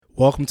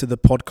Welcome to the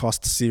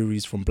podcast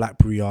series from Black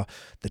Berea,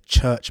 The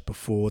Church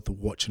Before the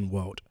Watching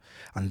World.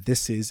 And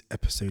this is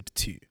episode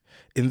 2.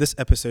 In this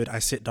episode, I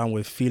sit down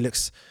with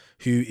Felix,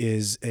 who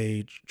is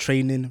a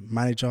training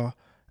manager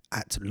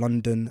at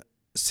London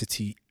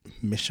City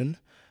Mission.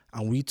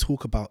 And we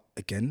talk about,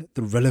 again,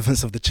 the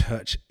relevance of the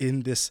church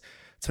in this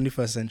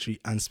 21st century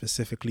and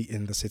specifically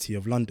in the City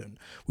of London.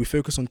 We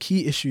focus on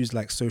key issues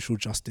like social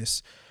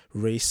justice,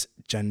 race,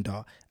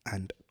 gender,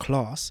 and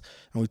class.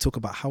 And we talk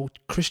about how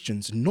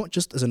Christians, not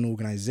just as an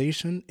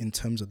organization in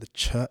terms of the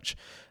church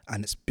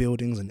and its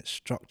buildings and its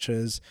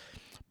structures,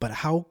 but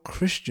how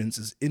Christians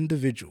as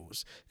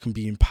individuals can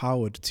be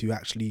empowered to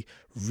actually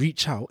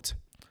reach out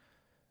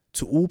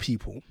to all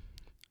people,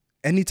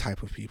 any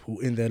type of people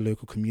in their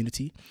local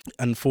community,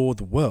 and for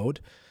the world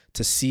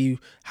to see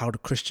how the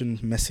Christian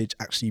message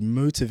actually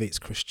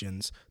motivates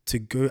Christians to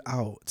go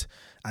out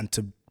and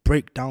to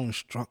break down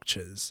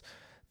structures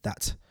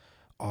that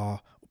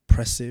are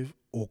oppressive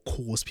or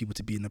cause people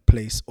to be in a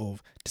place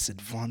of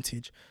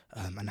disadvantage,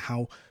 and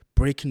how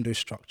breaking those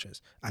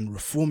structures and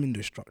reforming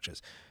those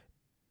structures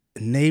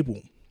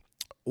enable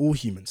all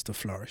humans to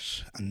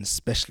flourish and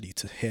especially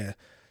to hear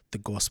the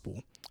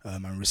gospel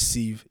and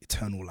receive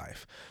eternal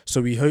life.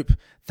 So we hope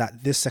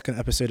that this second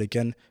episode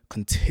again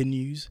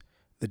continues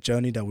the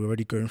journey that we're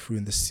already going through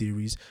in this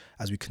series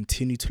as we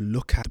continue to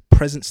look at the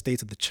present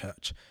state of the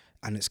church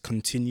and its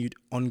continued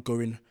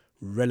ongoing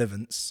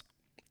relevance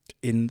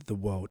in the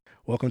world.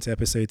 Welcome to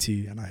episode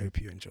 2, and I hope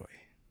you enjoy.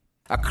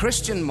 A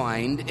Christian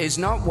mind is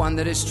not one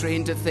that is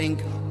trained to think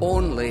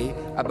only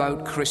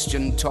about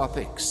Christian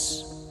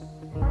topics.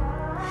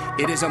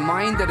 It is a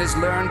mind that has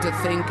learned to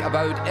think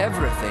about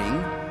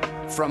everything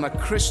from a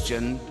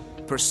Christian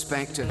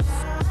perspective.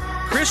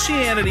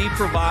 Christianity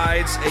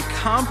provides a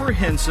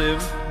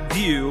comprehensive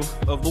view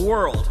of the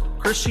world.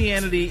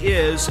 Christianity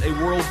is a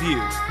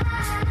worldview.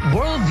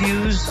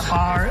 Worldviews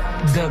are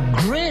the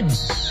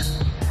grids.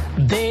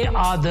 They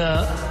are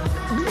the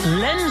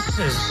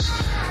lenses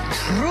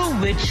through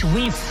which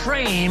we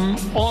frame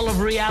all of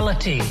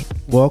reality.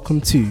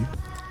 Welcome to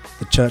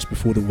The Church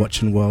Before the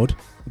Watching World,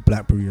 the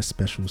Black Berea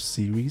special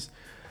series.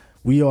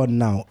 We are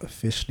now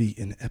officially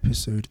in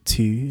episode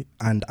 2,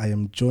 and I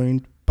am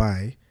joined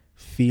by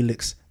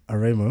Felix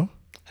Aremo.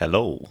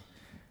 Hello.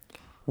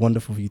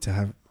 Wonderful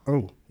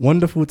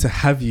to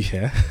have you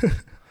here.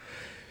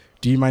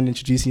 Do you mind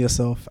introducing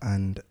yourself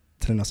and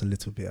telling us a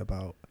little bit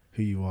about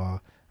who you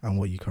are and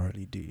what you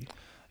currently do?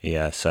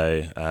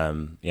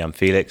 I'm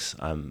Felix.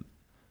 I'm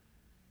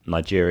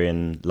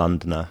Nigerian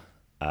Londoner,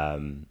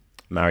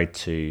 married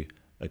to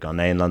a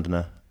Ghanaian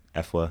Londoner,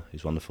 Efwa,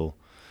 who's wonderful.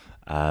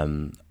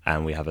 And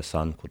we have a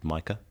son called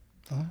Micah,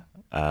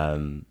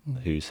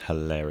 who's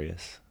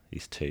hilarious.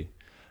 He's 2.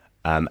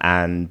 I'm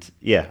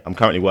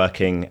currently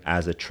working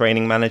as a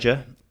training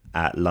manager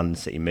at London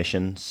City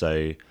Mission.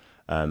 So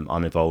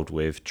I'm involved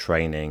with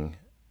training,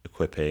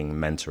 equipping,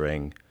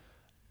 mentoring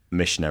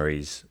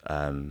missionaries,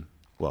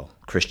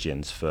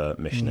 Christians for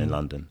mission in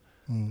London.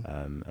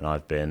 And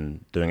I've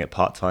been doing it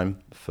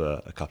part-time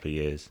for a couple of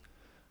years,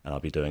 and I'll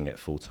be doing it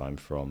full-time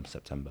from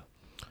September.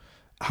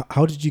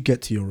 How did you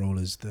get to your role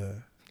as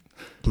the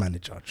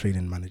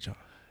training manager?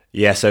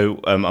 Yeah, so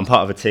I'm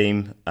part of a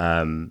team,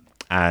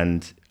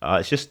 and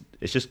it's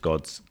just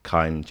God's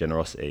kind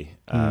generosity.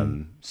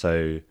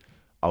 So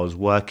I was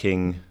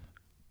working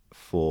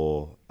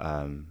for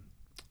a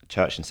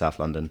church in South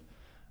London,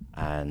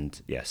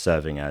 and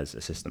serving as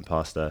assistant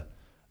pastor.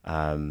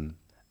 And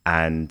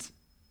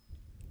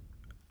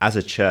as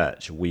a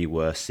church, we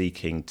were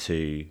seeking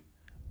to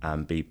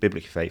be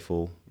biblically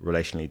faithful,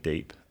 relationally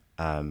deep,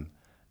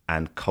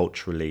 and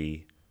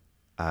culturally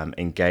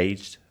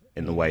engaged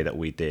in the way that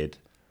we did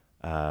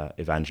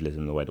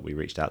evangelism, the way that we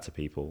reached out to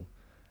people.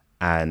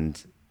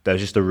 And there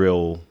was just a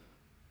real,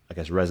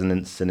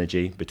 resonance,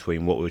 synergy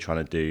between what we were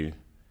trying to do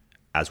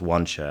as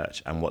one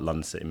church and what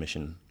London City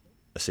Mission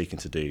are seeking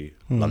to do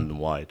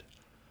London-wide.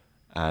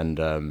 And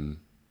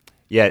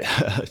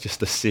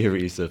just a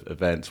series of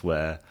events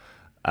where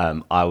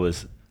I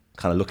was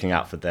kind of looking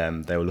out for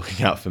them, they were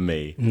looking out for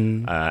me,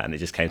 and it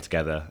just came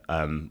together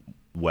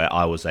where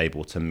I was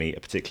able to meet a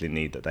particular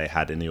need that they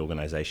had in the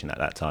organisation at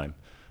that time.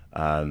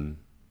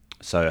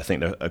 So I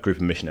think a group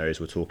of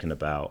missionaries were talking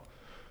about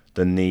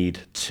the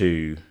need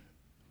to,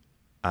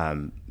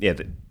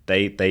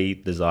 they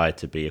desired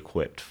to be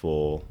equipped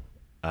for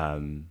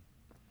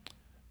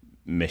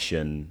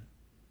mission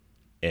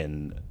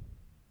in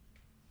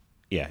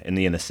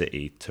the inner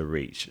city to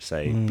reach,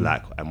 say,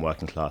 black and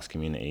working class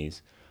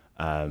communities,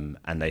 and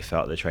they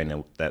felt the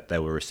training that they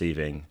were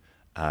receiving,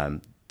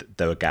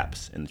 there were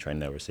gaps in the training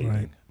they were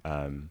receiving,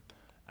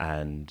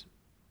 and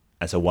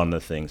so one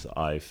of the things that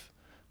I've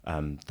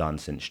done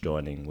since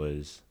joining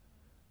was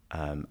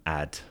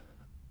add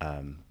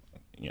a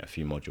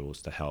few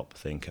modules to help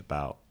think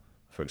about,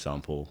 for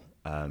example,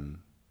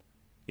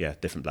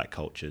 different black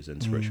cultures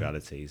and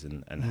spiritualities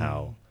and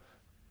how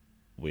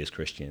we as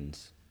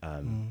Christians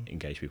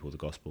engage people with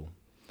the gospel.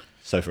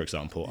 So, for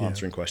example,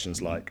 answering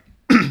questions like,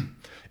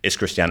 is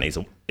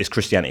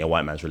Christianity a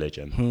white man's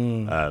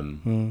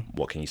religion?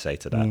 What can you say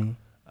to that?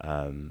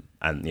 And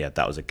yeah,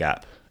 that was a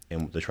gap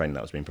in the training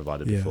that was being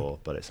provided before,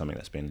 but it's something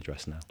that's being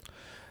addressed now.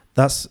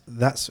 That's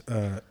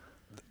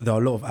there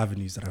are a lot of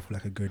avenues that I feel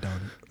like I could go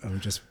down,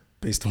 just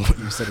based on what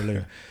you said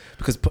alone,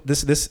 because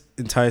this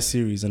entire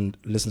series, and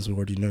listeners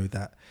already know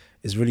that,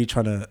 is really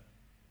trying to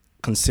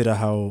consider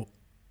how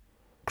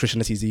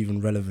Christianity is even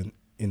relevant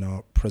in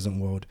our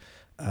present world,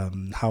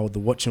 how the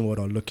watching world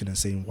are looking and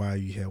saying, why are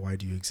you here? Why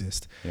do you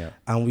exist? Yeah.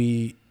 And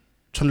we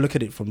trying to look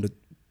at it from the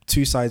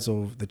two sides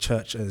of the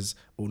church as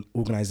an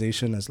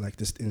organization, as like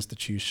this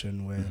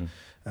institution where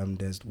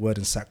there's word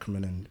and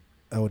sacrament and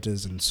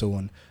elders and so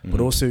on, but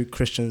also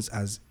Christians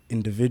as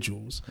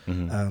individuals,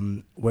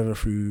 whether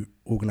through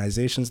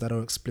organizations that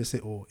are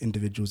explicit or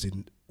individuals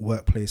in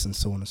workplace and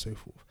so on and so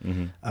forth.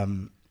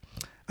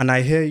 And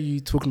I hear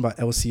you talking about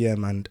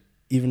LCM and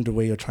even the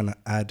way you're trying to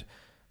add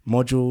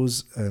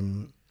modules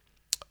and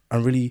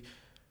really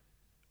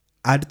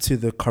add to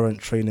the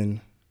current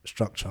training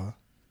structure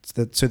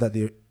so that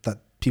that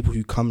people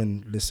who come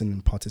and listen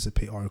and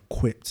participate are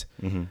equipped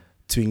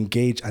to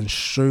engage and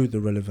show the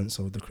relevance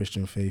of the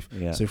Christian faith.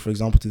 Yeah. So, for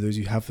example, to those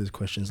who have those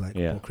questions like,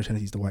 well,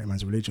 Christianity is the white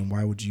man's religion,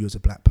 why would you as a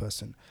black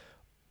person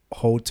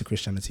hold to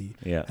Christianity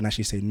and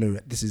actually say, no,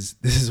 this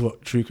is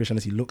what true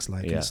Christianity looks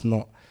like. And it's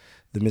not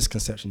the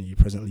misconception you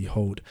presently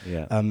hold.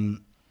 Yeah.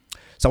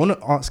 So I want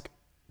to ask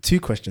two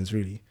questions,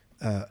 really.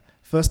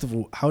 First of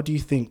all, how do you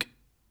think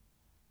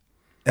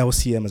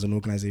LCM as an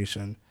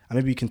organization, and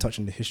maybe you can touch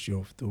on the history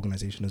of the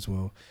organization as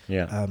well,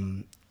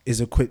 is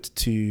equipped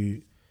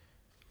to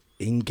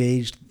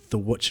engage the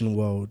watching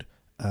world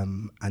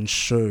and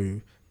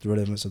show the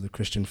relevance of the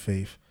Christian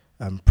faith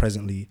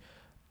presently?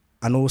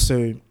 And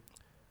also,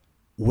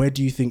 where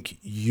do you think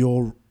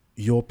your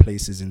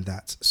place is in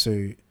that?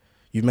 So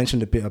you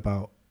mentioned a bit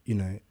about,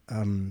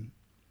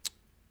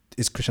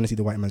 is Christianity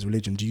the white man's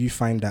religion? Do you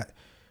find that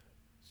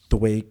the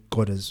way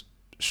God has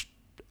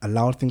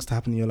allowed things to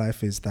happen in your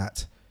life is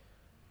that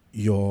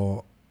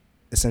you're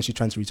essentially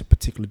trying to reach a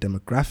particular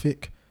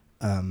demographic,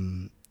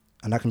 and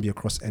that can be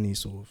across any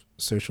sort of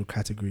social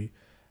category?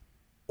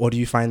 Or do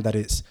you find that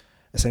it's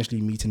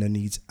essentially meeting the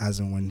needs as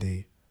and when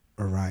they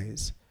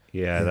arise?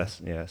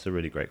 That's a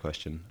really great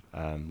question.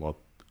 Well,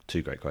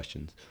 two great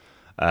questions.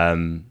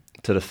 To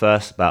the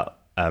first about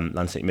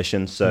London City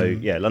Mission. So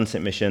London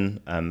City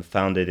Mission,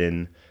 founded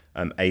in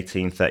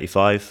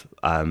 1835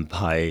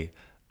 by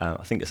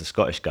I think it's a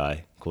Scottish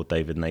guy called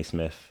David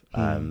Naismith,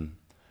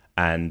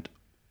 and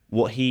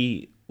what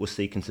he was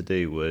seeking to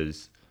do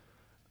was,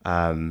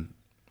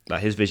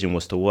 like his vision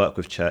was to work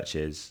with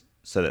churches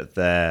so that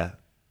they're,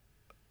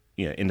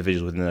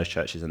 individuals within those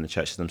churches and the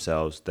churches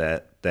themselves,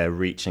 they're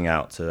reaching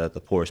out to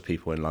the poorest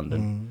people in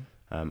London.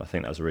 I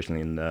think that was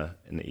originally in the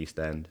East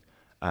End,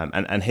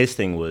 and his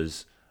thing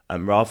was,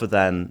 rather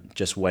than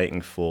just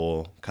waiting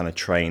for kind of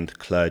trained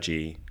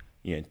clergy,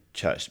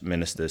 church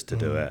ministers to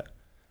do it,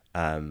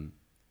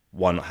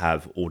 why not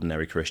have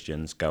ordinary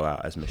Christians go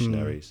out as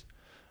missionaries?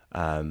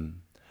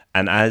 And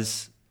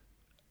as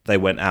they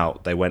went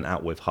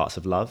out with hearts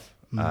of love,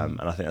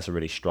 and I think that's a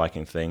really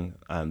striking thing.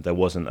 There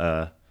wasn't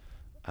a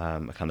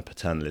kind of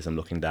paternalism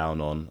looking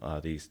down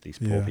on these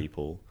poor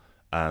people.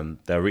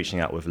 They were reaching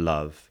out with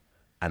love,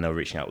 and they were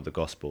reaching out with the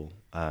gospel.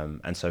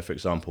 And so, for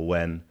example,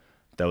 when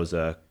there was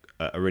a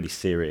really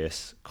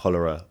serious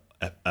cholera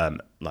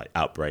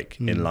outbreak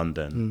in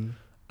London,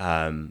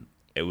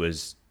 it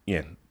was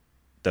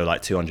there were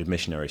like 200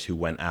 missionaries who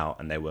went out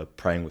and they were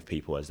praying with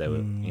people as they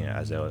were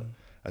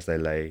as they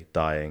lay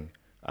dying,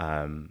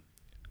 and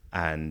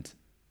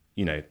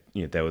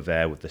they were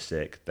there with the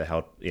sick. They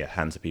held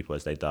hands of people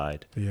as they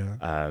died,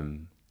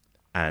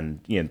 and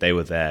they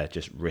were there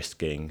just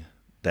risking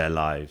their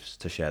lives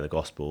to share the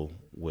gospel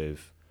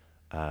with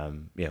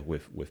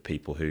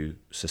people who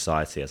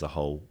society as a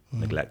whole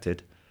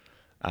neglected.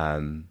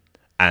 And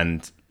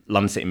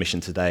London City Mission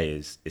today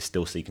is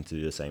still seeking to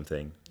do the same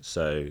thing.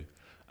 So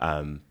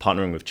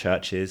partnering with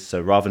churches. So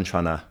rather than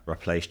trying to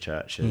replace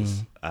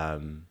churches, I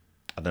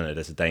don't know,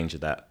 there's a danger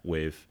that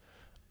with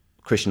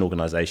Christian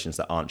organizations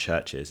that aren't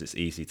churches, it's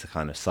easy to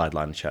kind of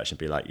sideline the church and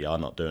be like,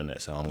 I'm not doing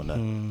it, so I'm going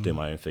to do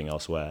my own thing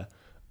elsewhere.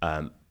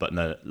 But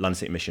no, London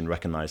City Mission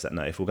recognize that,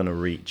 no, if we're going to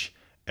reach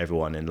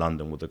everyone in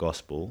London with the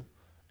gospel,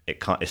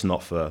 it's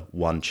not for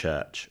one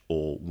church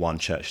or one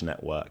church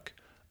network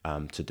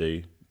to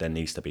do. There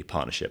needs to be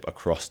partnership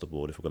across the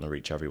board if we're going to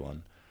reach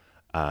everyone.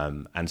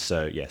 And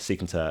so,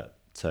 seeking to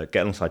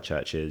get alongside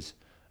churches,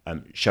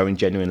 showing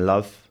genuine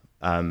love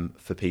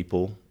for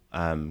people,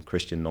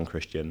 Christian,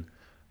 non-Christian,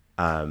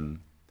 and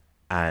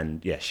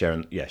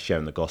sharing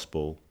the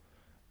gospel.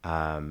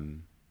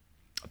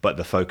 But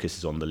the focus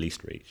is on the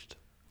least reached,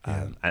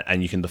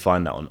 and you can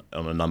define that on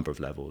a number of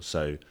levels.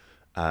 So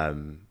I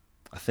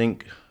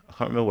think, I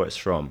can't remember where it's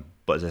from,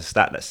 but there's a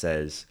stat that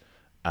says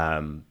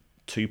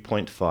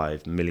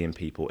 2.5 million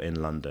people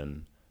in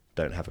London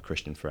don't have a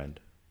Christian friend.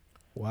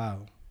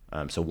 Wow.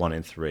 So 1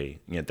 in 3.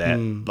 They're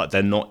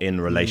not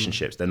in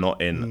relationships. They're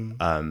not in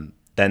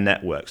their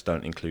networks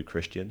don't include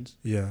Christians.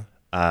 Yeah.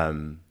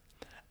 And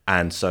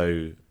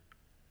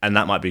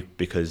that might be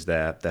because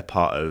they're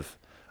part of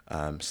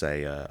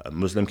say a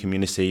Muslim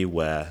community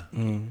where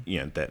you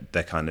know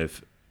they're kind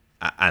of,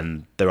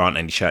 and there aren't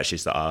any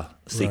churches that are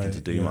seeking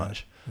to do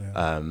much.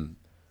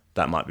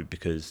 That might be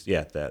because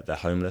they're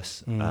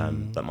homeless.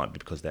 That might be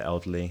because they're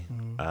elderly,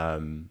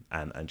 and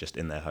just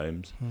in their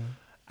homes.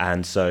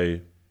 And so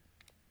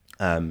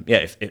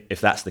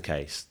if that's the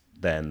case,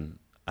 then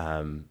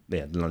the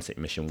London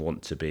City Mission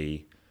want to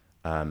be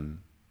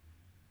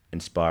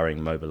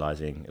inspiring,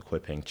 mobilizing,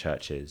 equipping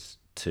churches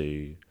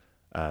to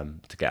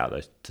get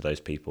out to those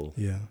people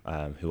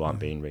who aren't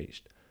being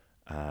reached.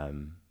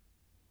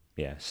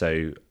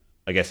 So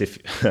I guess if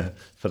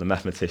for the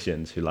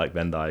mathematicians who like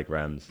Venn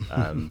diagrams,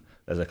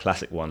 there's a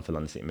classic one for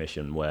London City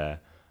Mission where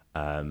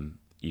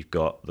you've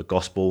got the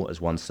gospel as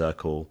one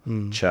circle,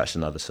 church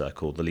another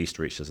circle, the least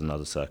reached as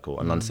another circle,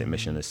 and London City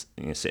Mission is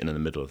sitting in the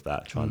middle of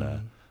that, trying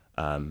to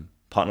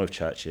partner with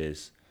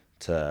churches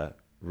to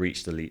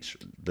reach the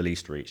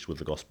least reached with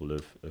the gospel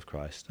of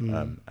Christ,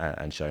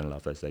 and showing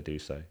love as they do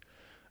so.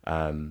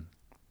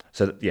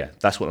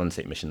 That's what London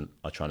City Mission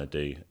are trying to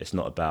do. It's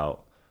not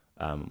about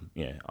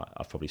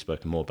I've probably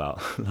spoken more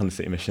about London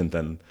City Mission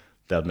than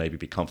they'll maybe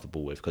be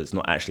comfortable with, because it's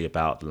not actually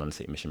about the London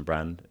City Mission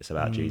brand. It's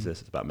about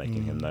Jesus. It's about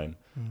making him known.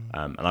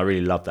 And I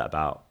really love that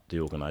about the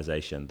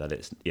organisation, that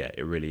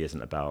it really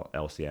isn't about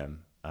LCM,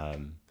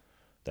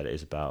 that it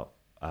is about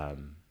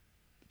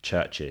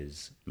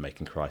churches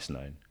making Christ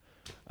known.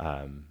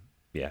 And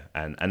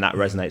that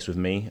resonates with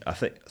me. I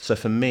think so.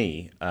 For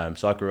me,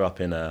 so I grew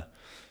up in on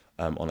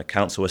a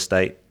council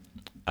estate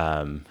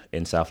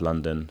in South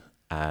London,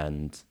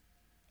 and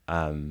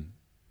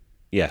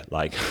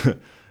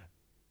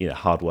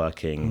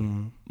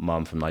hardworking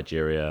mum from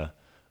Nigeria,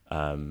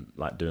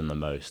 like doing the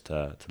most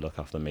to look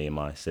after me and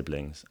my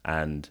siblings,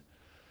 and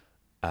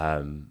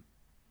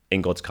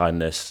in God's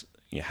kindness,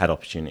 had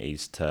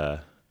opportunities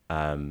to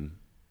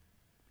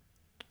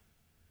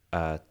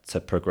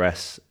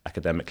progress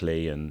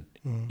academically, and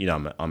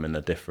I'm in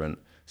a different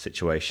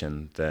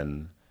situation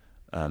than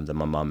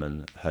my mum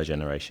and her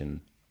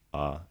generation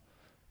are,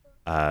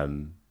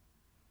 and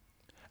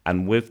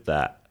with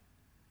that,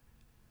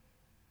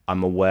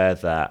 I'm aware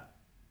that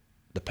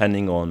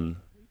depending on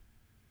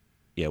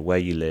where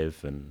you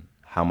live and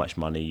how much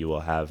money you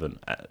will have, and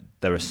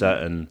there are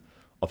certain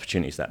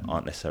opportunities that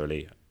aren't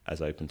necessarily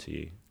as open to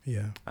you.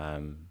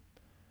 And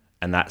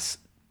that's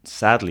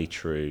sadly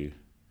true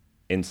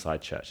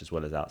inside church as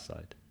well as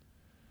outside.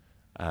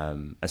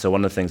 And so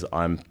one of the things that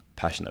I'm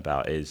passionate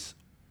about is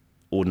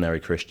ordinary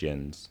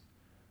Christians,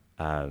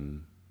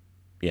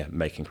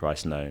 making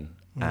Christ known.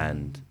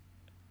 And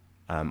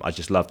I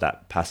just love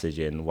that passage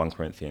in 1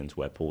 Corinthians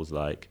where Paul's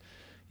like,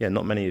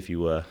 not many of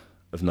you were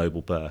of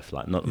noble birth,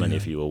 like not many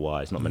of you were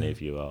wise, not many of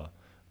you are,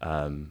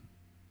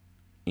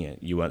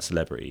 you weren't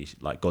celebrities,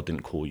 like God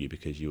didn't call you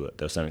because there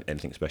was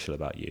anything special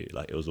about you,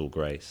 like it was all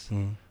grace.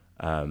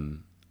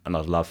 And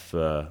I'd love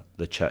for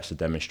the church to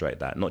demonstrate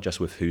that, not just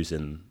with who's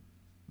in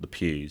the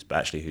pews, but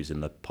actually who's in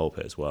the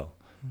pulpit as well.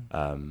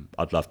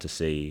 I'd love to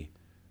see,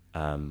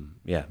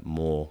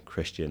 more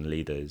Christian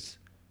leaders,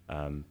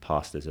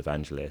 pastors,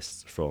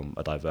 evangelists from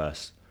a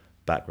diverse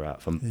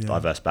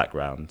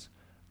backgrounds,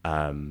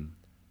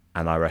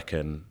 and I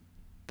reckon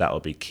that will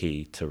be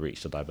key to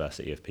reach the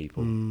diversity of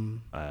people.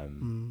 I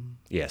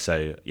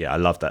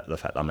love the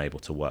fact that I'm able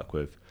to work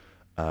with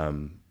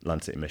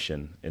London City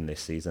Mission in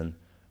this season.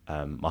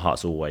 My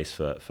heart's always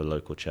for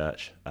local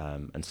church,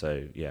 and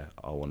so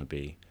I want to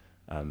be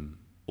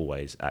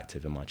always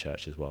active in my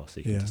church as well,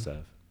 seeking to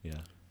serve.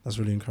 That's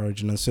really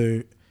encouraging. And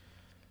so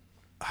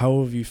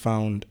how have you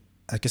found,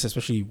 I guess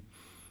especially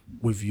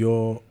with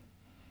your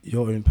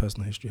own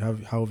personal history,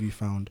 how have you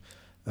found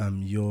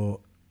your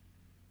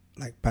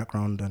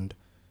background and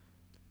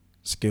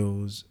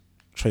skills,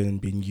 training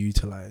being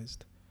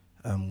utilized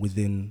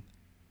within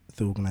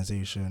the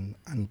organization,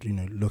 and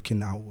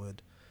looking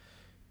outward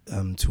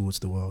towards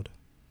the world?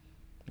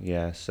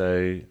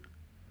 I've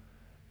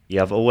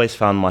always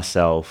found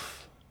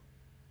myself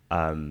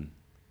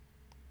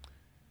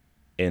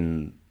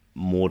in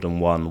more than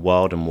one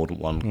world and more than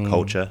one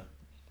culture,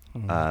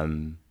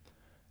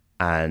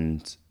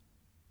 and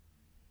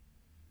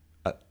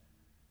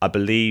I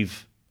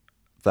believe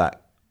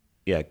that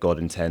God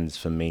intends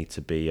for me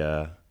to be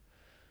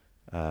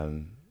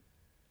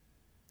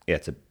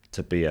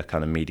to be a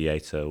kind of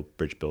mediator or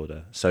bridge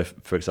builder. So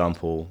for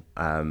example,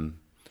 home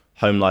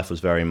life was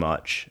very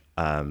much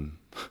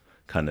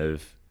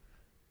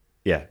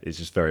it's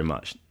just very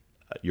much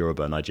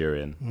Yoruba,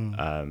 Nigerian,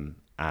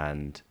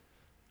 and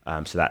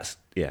so that's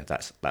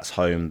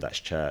home, that's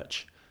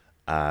church,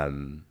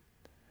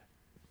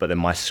 but then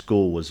my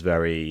school was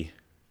very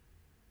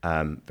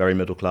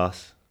middle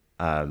class,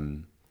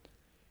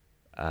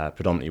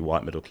 predominantly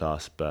white middle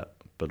class, but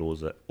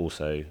also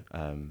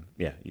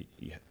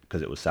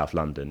because it was South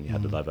London, you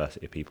had the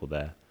diversity of people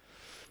there,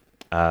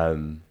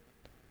 and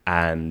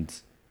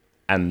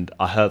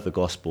I heard the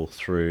gospel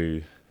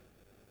through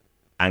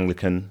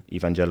Anglican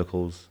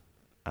evangelicals,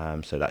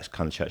 so that's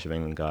kind of Church of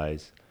England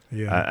guys,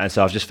 and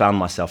so I've just found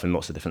myself in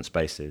lots of different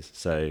spaces.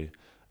 So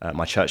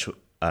my church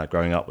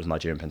growing up was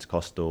Nigerian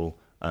Pentecostal.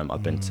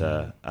 I've been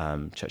to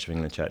Church of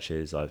England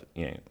churches. I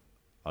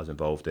was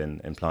involved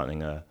in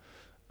planting a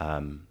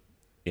an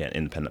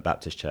independent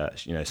Baptist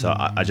church. So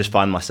I just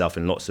find myself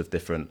in lots of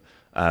different.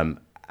 And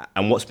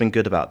what's been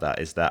good about that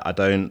is that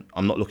I'm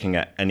not looking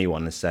at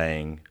anyone and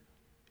saying,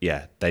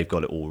 yeah, they've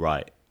got it all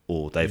right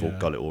or they've all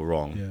got it all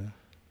wrong.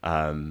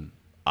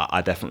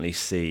 I definitely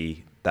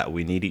see that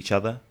we need each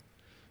other.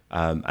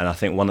 And I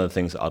think one of the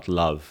things that I'd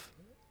love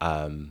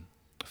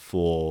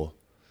for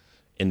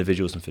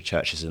individuals and for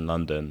churches in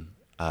London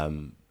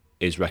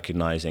is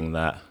recognizing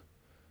that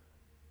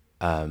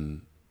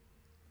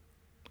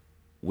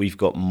we've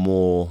got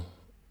more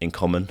in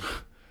common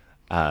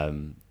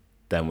than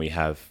we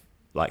have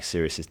like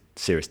serious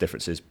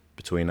differences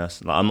between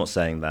us. Like, I'm not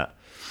saying that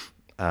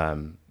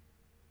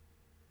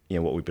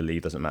what we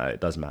believe doesn't matter. It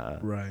does matter,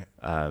 Right.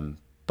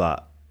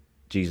 But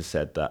Jesus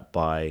said that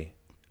by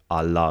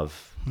our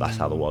love, that's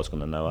how the world's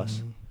going to know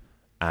us.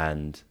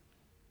 And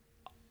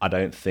I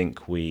don't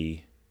think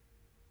we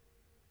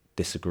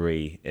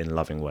disagree in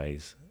loving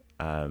ways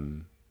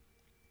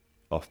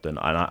often.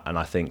 And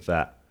I think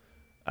that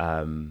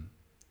and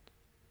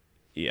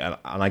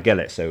I get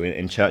it. So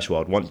in church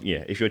world,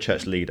 if you're a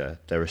church leader,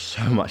 there is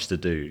so much to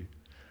do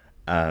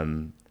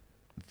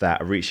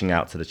that reaching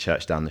out to the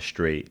church down the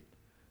street,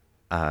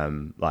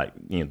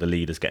 the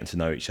leaders getting to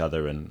know each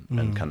other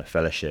and kind of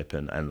fellowship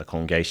and the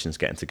congregations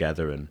getting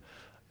together and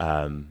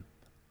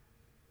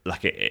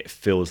it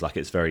feels like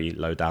it's very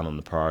low down on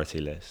the priority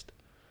list.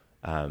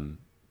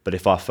 But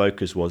if our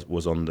focus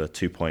was on the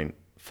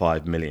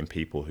 2.5 million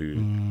people who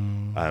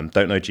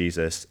don't know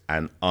Jesus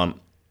and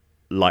aren't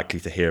likely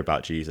to hear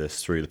about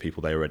Jesus through the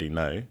people they already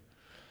know,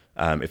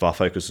 if our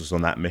focus was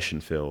on that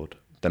mission field,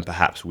 then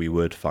perhaps we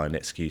would find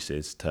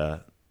excuses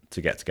to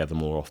get together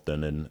more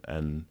often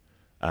and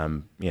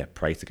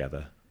pray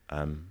together.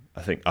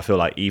 I feel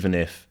like even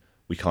if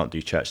we can't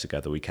do church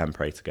together, we can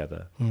pray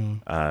together.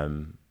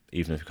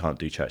 Even if we can't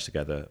do church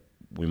together,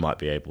 we might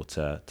be able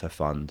to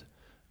fund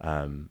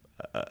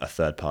a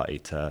third party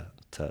to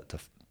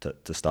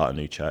start a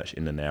new church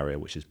in an area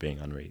which is being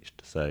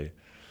unreached. So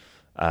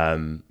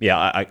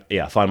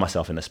I find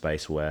myself in a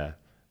space where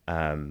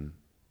I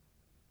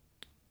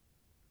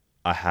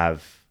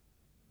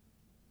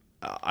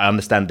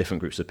understand different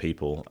groups of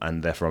people,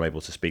 and therefore I'm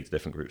able to speak to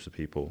different groups of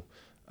people.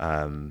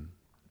 So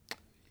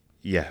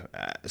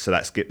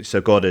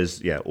God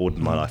has ordered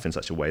my life in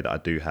such a way that I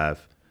do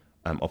have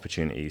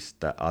opportunities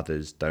that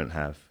others don't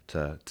have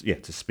to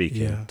speak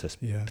in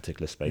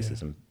particular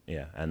spaces,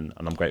 and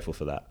I'm grateful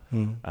for that.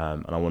 And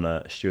I want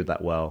to steward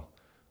that well,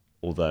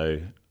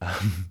 although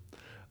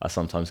I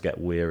sometimes get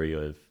weary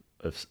of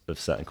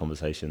certain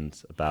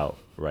conversations about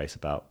race,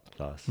 about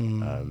class,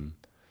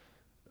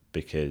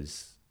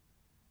 because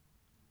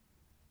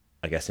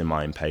I guess in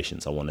my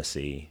impatience I want to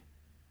see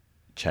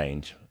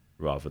change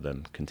rather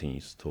than continue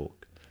to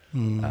talk.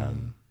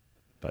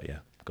 But yeah,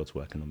 God's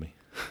working on me.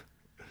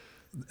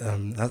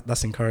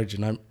 That's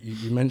encouraging.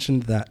 You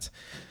mentioned that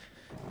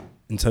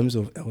in terms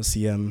of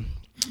LCM,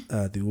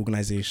 the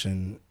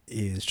organization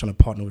is trying to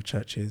partner with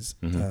churches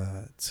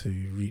to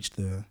reach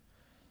the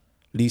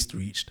least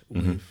reached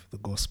with the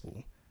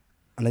gospel.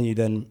 And then you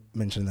then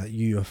mentioned that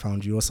you have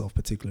found yourself,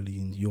 particularly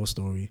in your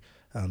story,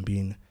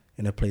 being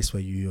in a place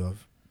where you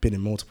have been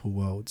in multiple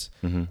worlds.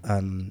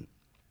 And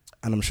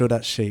I'm sure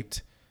that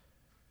shaped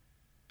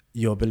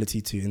your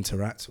ability to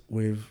interact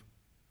with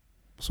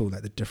sort of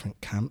like the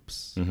different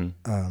camps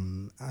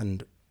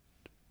and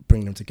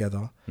bring them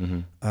together.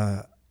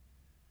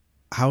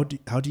 How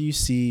do you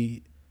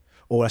see,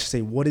 or I should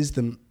say, what is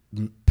the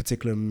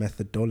particular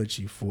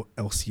methodology for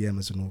LCM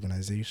as an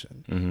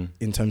organization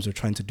in terms of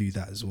trying to do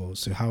that as well?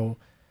 So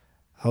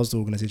how's the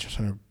organization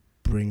trying to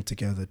bring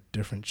together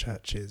different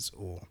churches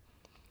or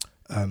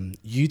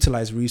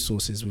utilize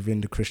resources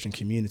within the Christian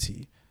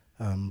community,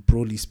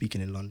 broadly speaking,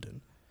 in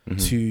London,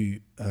 to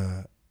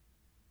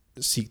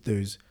seek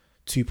those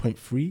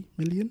 2.3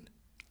 million?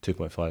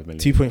 2.5 million.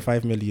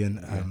 2.5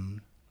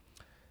 million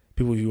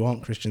people who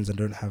aren't Christians and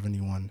don't have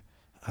anyone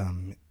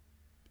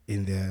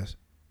in their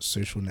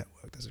social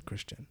network as a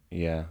Christian.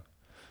 Yeah.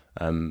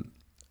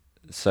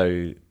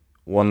 So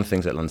one of the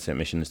things that London City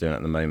Mission is doing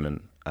at the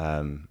moment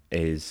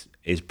is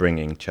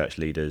bringing church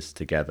leaders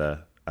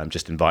together,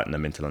 just inviting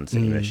them into London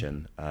City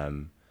Mission,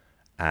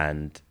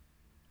 and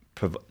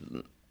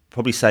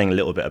probably saying a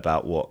little bit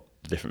about what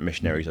the different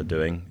missionaries are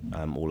doing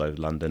all over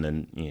London,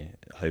 and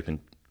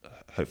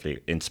hopefully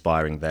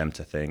inspiring them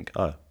to think,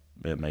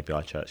 maybe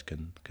our church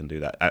can do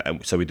that.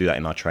 And so we do that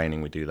in our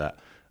training. We do that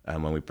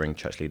when we bring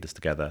church leaders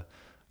together.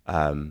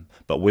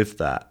 But with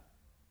that,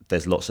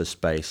 there's lots of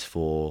space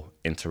for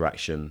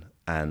interaction,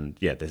 and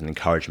there's an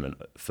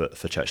encouragement for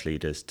church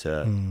leaders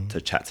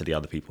to chat to the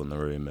other people in the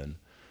room, and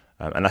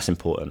that's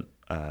important.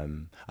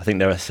 I think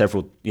there are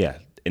several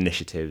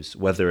initiatives,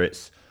 whether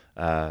it's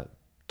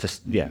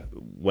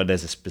when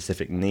there's a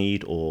specific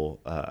need or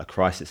a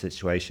crisis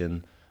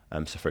situation.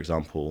 So, for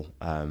example,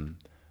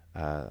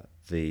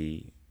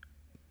 the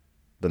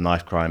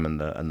knife crime and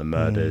the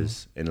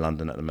murders in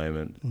London at the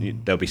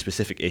moment, there'll be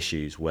specific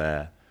issues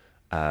where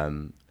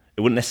it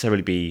wouldn't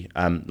necessarily be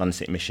London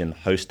City Mission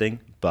hosting,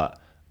 but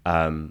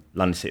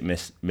London City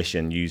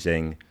Mission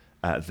using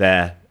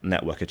their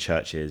network of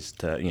churches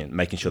to,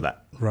 making sure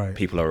that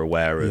people are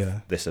aware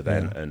of this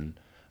event and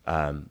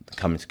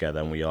coming together,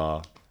 and we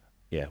are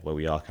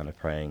kind of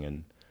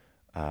praying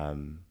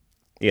and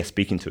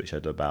speaking to each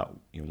other about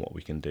what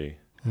we can do,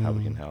 how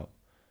we can help.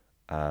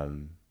 So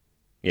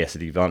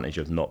the advantage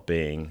of not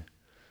being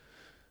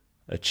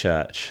a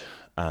church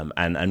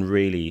and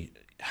really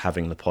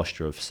having the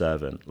posture of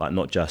servant, like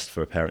not just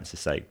for appearance's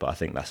sake, but I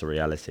think that's a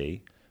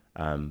reality.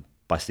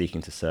 By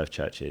seeking to serve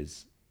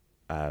churches,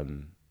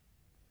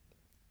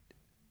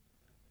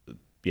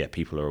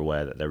 people are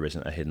aware that there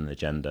isn't a hidden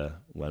agenda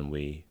when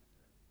we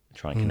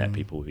try and connect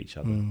people with each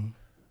other.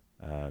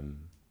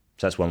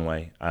 So that's one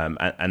way.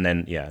 And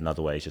then,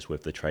 another way is just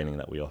with the training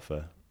that we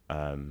offer,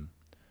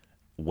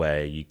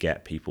 where you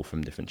get people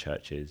from different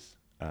churches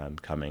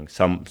coming.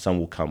 Some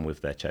will come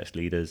with their church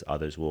leaders,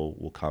 others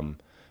will come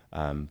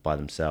by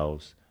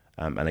themselves.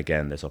 And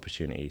again, there's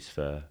opportunities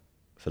for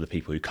the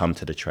people who come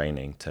to the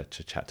training to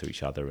chat to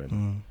each other.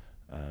 And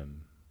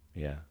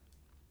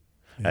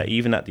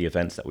even at the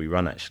events that we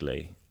run,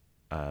 actually,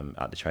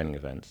 at the training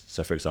events.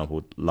 So, for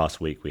example,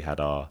 last week we had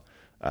our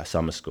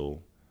summer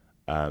school,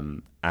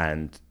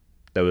 and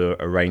there were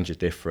a range of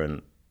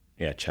different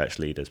church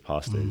leaders,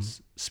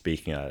 pastors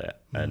speaking at it.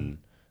 And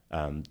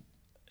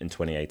in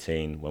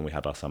 2018, when we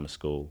had our summer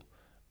school,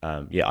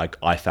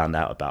 I found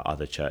out about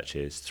other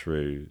churches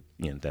through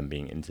them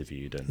being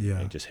interviewed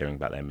and just hearing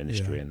about their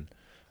ministry. And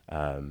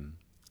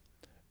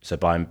so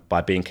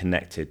by being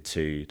connected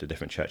to the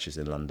different churches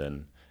in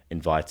London,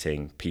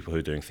 inviting people who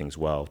are doing things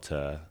well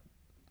to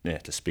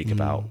speak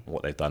about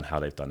what they've done, how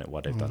they've done it,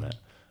 why they've done it.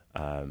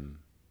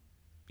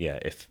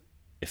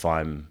 If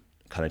I'm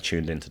kind of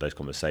tuned into those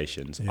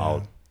conversations,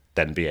 I'll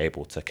then be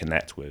able to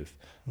connect with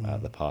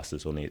the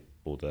pastors or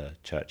the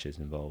churches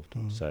involved.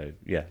 So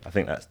I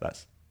think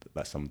that's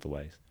some of the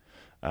ways.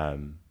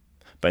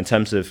 But in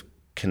terms of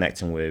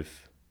connecting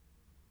with,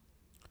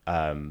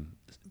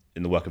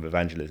 in the work of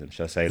evangelism,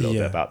 shall I say a little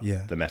bit about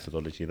the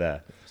methodology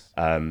there?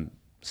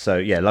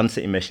 London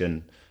City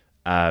Mission,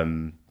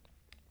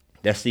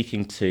 they're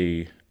seeking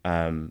to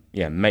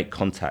make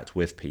contact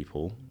with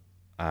people,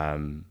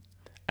 and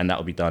that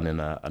will be done in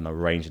a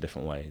range of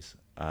different ways.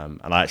 And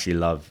I actually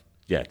love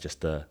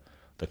just the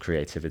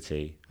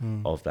creativity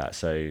of that.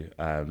 So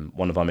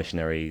one of our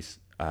missionaries,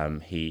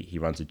 he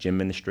runs a gym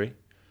ministry.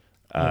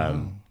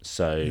 I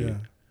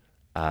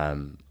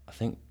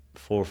think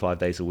 4 or 5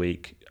 days a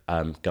week,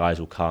 guys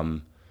will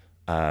come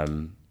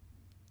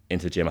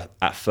into the gym.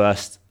 At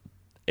first,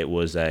 it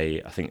was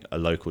I think a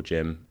local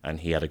gym, and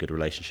he had a good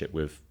relationship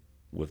with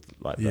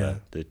like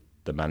the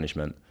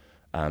management.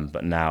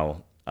 But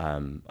now I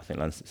think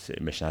London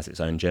City Mission has its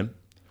own gym,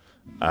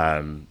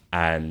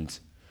 and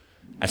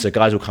so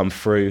guys will come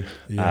through,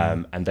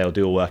 and they'll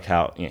do a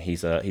workout.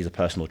 He's a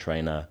personal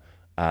trainer,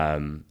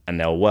 and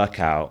they'll work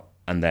out,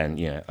 and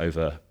then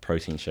over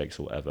protein shakes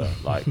or whatever,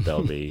 like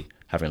they'll be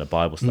having a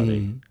Bible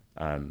study,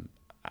 and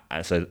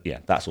so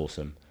that's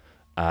awesome.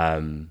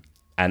 And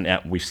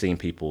we've seen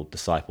people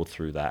discipled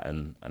through that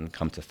and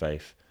come to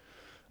faith.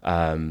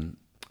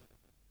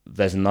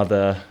 There's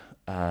another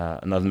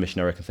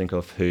missionary I can think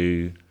of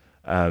who,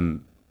 I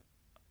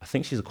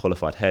think she's a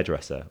qualified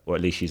hairdresser, or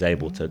at least she's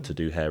able to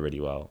do hair really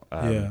well.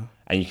 And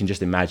you can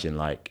just imagine,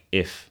 like,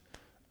 if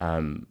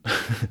the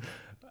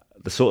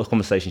sort of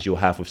conversations you'll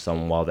have with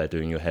someone while they're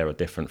doing your hair are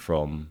different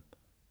from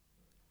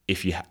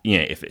if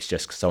if it's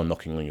just someone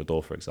knocking on your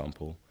door, for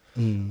example.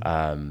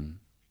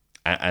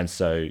 And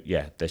so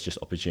there's just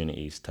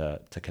opportunities to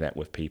connect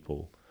with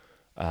people.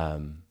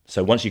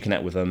 So once you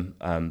connect with them,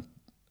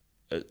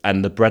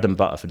 and the bread and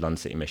butter for London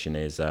City Mission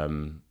is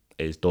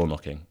door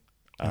knocking.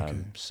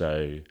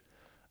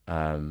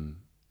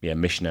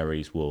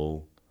 Missionaries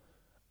will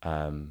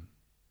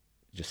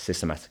just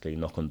systematically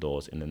knock on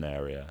doors in an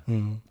area,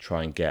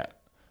 try and get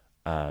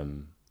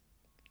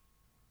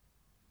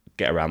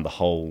around the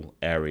whole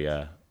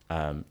area,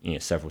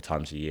 several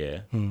times a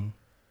year.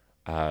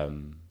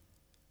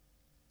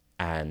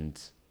 And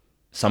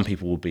some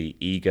people will be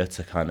eager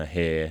to kind of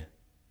hear,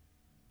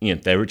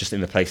 they're just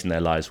in the place in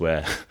their lives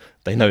where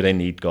they know they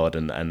need God,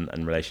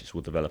 and relationships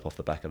will develop off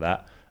the back of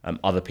that.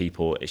 Other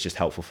people, it's just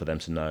helpful for them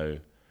to know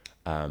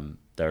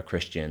there are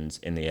Christians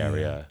in the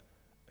area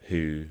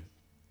who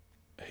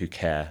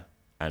care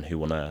and who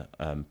want to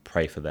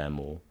pray for them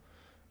or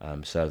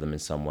serve them in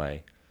some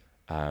way.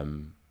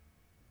 And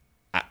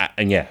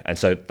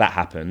so that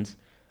happens.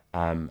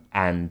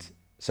 And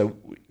so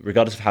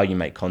regardless of how you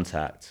make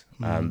contact,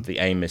 the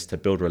aim is to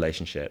build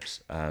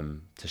relationships,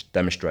 to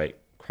demonstrate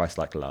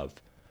Christ-like love,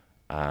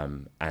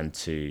 and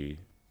to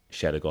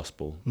share the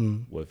gospel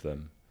with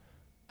them,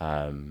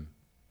 and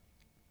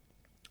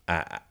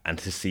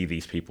to see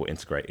these people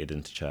integrated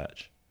into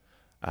church.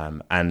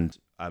 And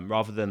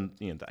rather than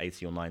the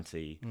 80 or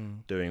 90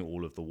 doing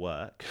all of the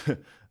work,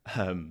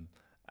 and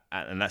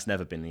that's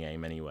never been the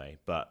aim anyway,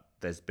 but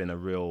there's been a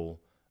real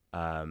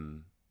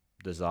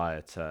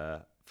desire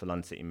for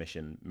London City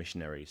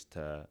missionaries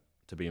to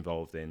to be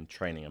involved in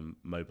training and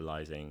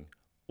mobilizing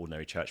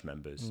ordinary church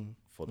members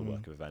for the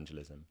work of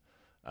evangelism.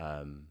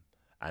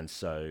 And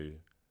so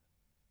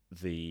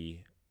the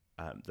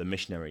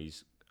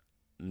missionaries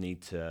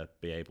need to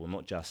be able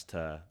not just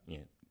to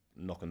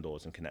knock on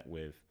doors and connect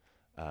with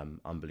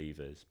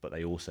unbelievers, but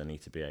they also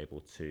need to be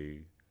able to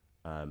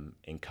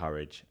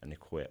encourage and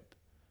equip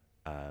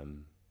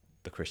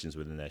the Christians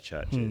within their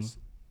churches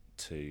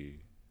to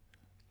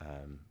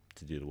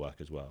do the work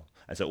as well.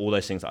 And so all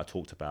those things that I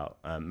talked about,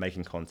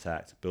 making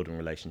contact, building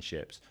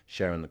relationships,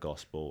 sharing the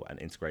gospel and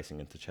integrating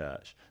into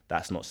church,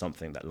 that's not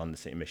something that London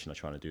City Mission are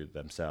trying to do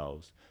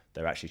themselves.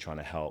 They're actually trying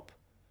to help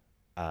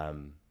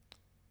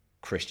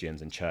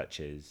Christians and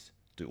churches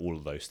do all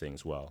of those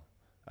things well.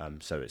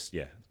 So it's,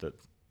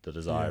 the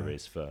desire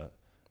is for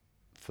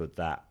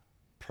that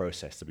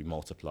process to be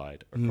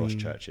multiplied across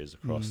churches,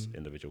 across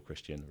individual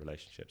Christian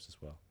relationships as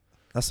well.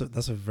 That's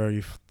a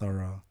very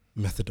thorough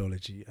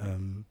methodology.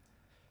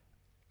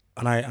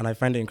 And I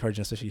find it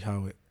encouraging, especially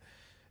how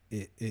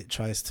it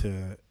tries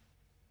to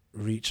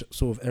reach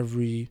sort of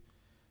every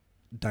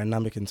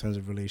dynamic in terms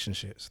of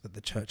relationships that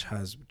the church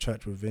has,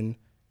 church within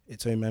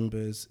its own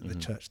members, the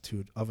church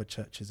to other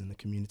churches in the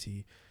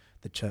community,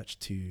 the church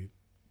to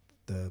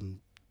the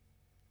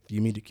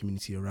immediate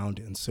community around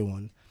it, and so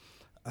on.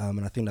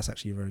 And I think that's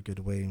actually a very good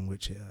way in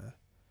which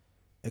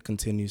it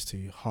continues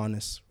to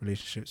harness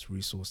relationships,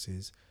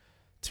 resources,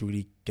 to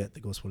really get the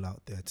gospel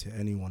out there to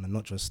anyone, and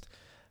not just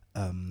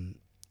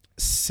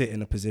sit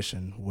in a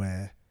position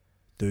where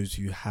those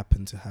who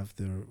happen to have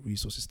the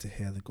resources to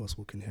hear the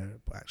gospel can hear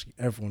it, but actually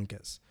everyone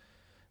gets,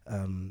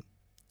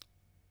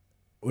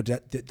 or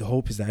that the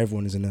hope is that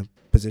everyone is in a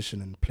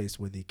position and place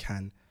where they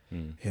can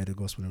hear the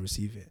gospel and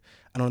receive it.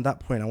 And on that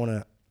point, I want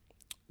to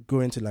go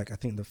into I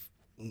think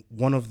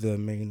one of the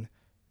main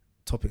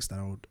topics that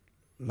I would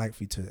like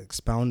for you to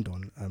expound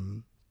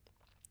on,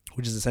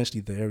 which is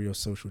essentially the area of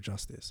social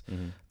justice.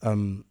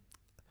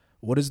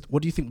 What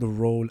do you think the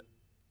role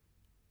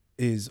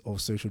is of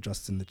social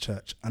justice in the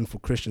church and for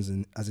Christians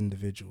as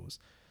individuals,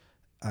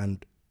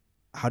 and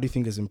how do you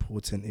think is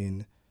important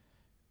in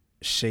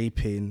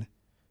shaping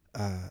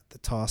the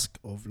task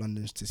of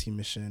London City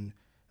Mission?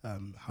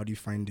 How do you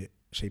find it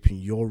shaping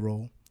your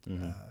role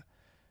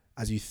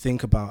as you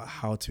think about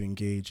how to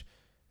engage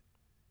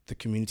the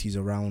communities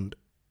around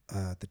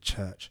the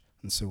church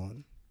and so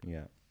on?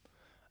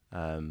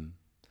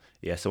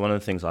 So one of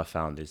the things I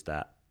found is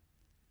that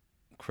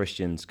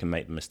Christians can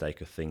make the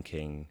mistake of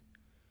thinking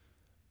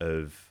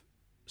of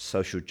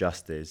social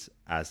justice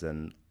as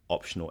an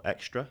optional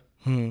extra.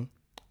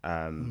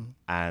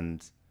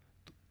 And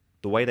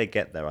the way they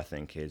get there, I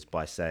think, is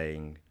by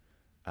saying,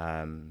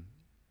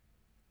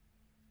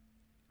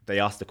 they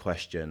ask the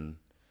question,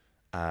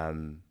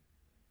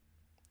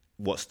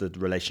 what's the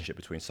relationship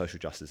between social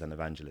justice and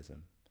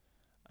evangelism?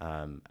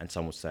 And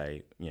some would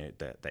say,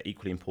 they're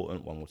equally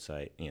important.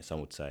 Some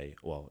would say,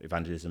 well,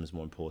 evangelism is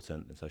more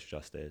important than social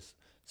justice.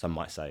 Some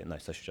might say, no,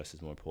 social justice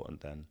is more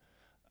important than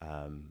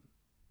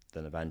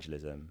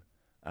evangelism.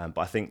 But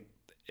I think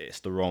it's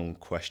the wrong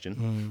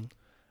question.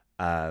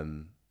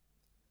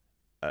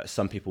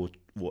 Some people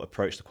will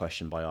approach the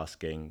question by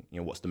asking,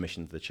 what's the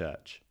mission of the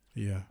church?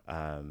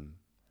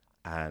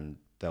 And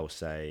they'll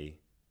say,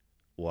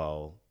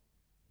 well,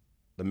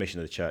 the mission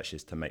of the church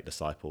is to make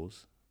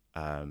disciples,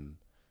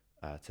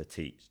 to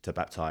teach, to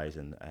baptize,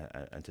 and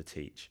to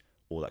teach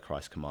all that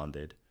Christ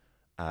commanded.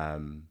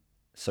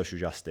 Social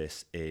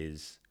justice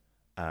is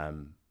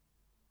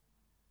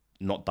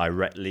not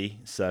directly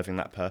serving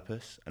that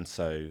purpose, and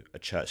so a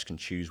church can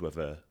choose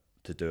whether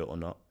to do it or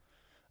not.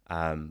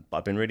 But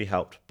I've been really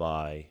helped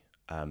by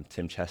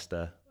Tim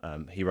Chester.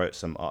 He wrote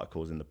some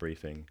articles in the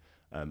briefing.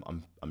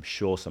 I'm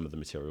sure some of the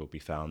material will be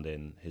found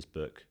in his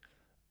book,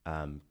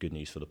 Good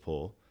News for the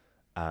Poor.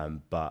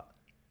 But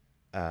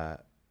one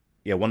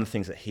of the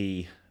things that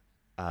he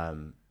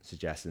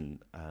suggests, and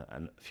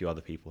a few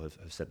other people have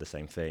said the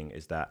same thing,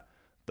 is that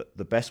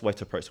the best way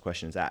to approach the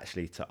question is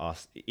actually to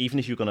ask, even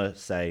if you're going to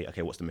say,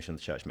 okay, what's the mission of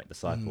the church? Make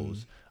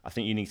disciples. I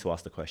think you need to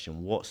ask the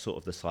question, what sort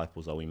of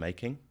disciples are we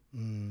making?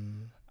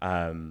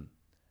 And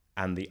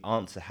the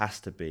answer has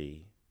to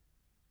be,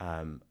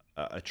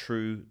 a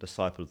true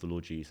disciple of the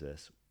Lord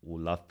Jesus will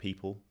love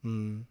people.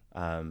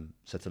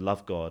 So to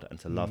love God and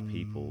to love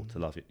people, to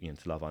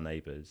love our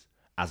neighbours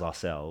as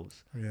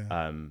ourselves,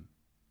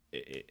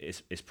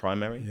 is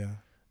primary.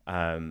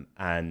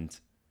 And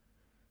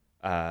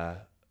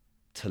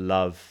to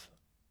love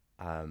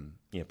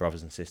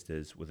brothers and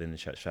sisters within the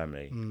church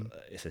family,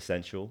 it's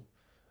essential.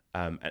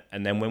 And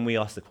then when we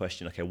ask the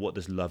question, okay, what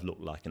does love look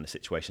like in the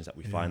situations that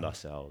we find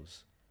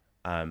ourselves?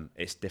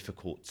 It's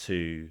difficult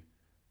to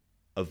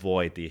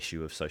avoid the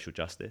issue of social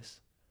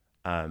justice.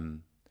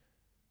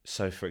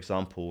 So, for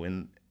example,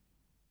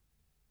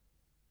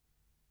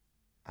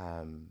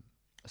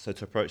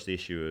 to approach the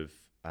issue of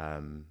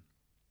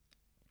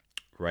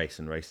race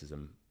and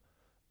racism,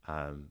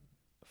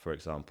 for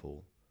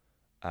example,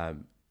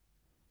 and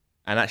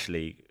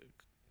actually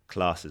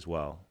class as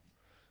well.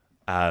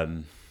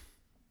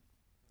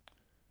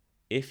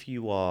 If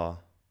you are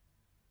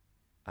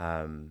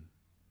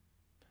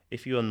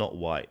if you are not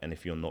white and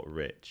if you're not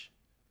rich,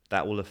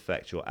 that will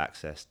affect your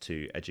access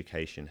to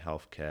education,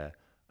 healthcare,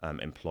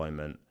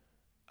 employment,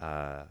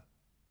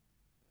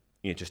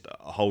 just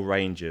a whole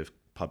range of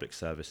public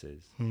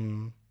services.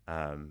 And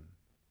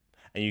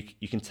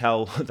you can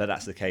tell that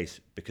that's the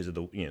case because of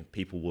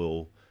people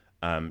will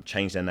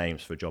change their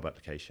names for a job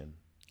application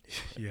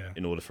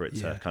in order for it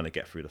to kind of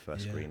get through the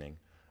first screening.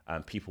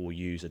 People will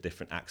use a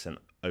different accent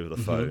over the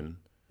phone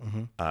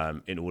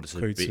in order to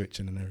code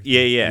switching and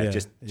everything.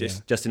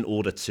 Just in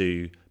order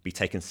to be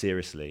taken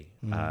seriously,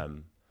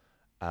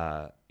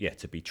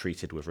 to be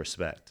treated with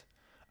respect.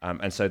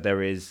 And so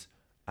there is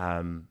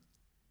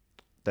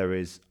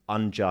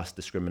unjust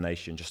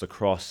discrimination just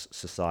across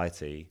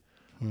society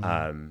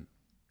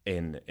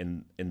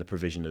in the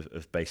provision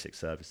of basic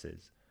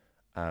services.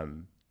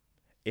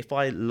 If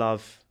I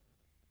love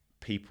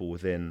people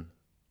within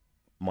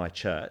my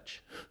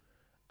church,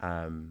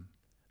 and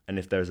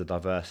if there's a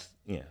diverse,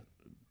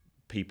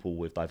 people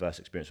with diverse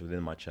experience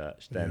within my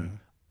church, then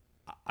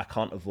I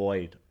can't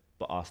avoid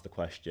but ask the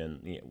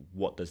question,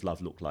 what does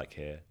love look like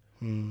here?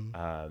 In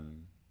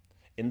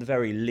the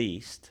very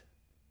least,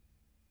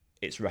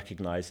 it's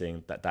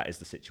recognizing that is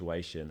the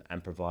situation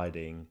and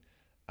providing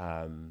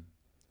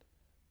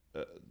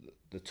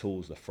the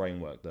tools, the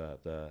framework,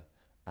 the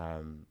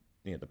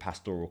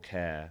pastoral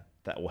care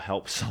that will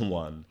help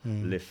someone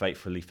live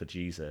faithfully for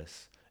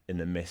Jesus in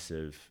the midst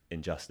of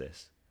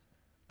injustice.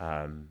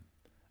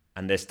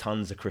 And there's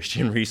tons of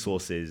Christian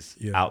resources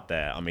out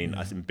there. I mean,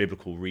 as in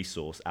biblical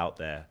resource out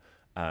there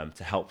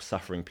to help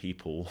suffering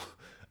people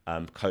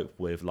cope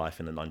with life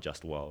in an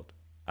unjust world.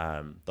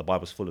 The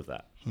Bible's full of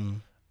that.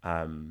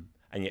 And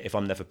yet, if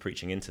I'm never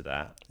preaching into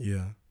that,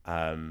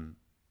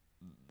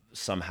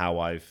 somehow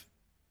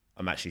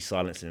I'm actually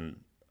silencing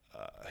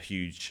a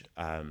huge,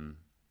 I'm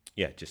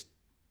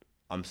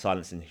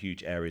silencing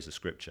huge areas of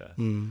scripture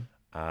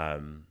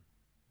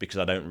because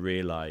I don't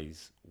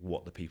realize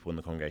what the people in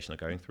the congregation are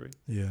going through.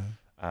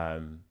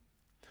 And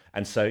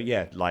so,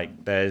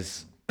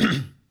 there's,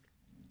 in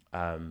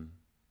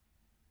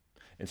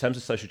terms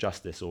of social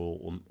justice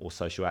or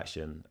social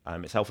action,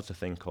 it's helpful to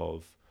think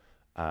of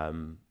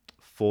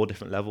 4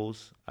 different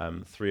levels.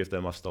 3 of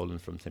them I've stolen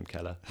from Tim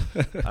Keller.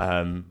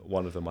 1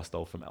 of them I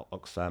stole from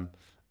Oxfam.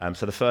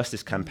 So the first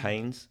is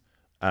campaigns,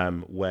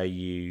 where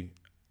you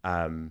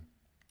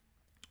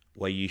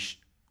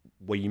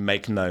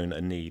make known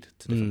a need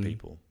to different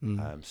people.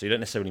 So you don't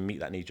necessarily meet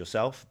that need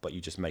yourself, but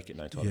you just make it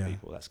known to other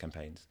people. That's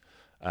campaigns.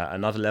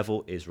 Another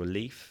level is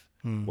relief,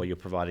 where you're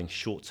providing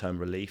short-term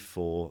relief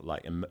for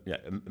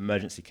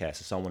emergency care.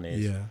 So someone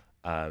is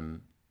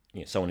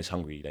someone is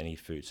hungry, they need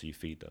food, so you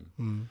feed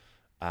them.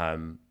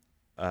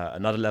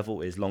 Another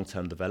level is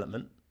long-term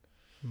development.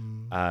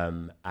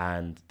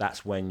 And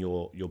that's when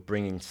you're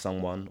bringing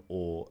someone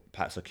or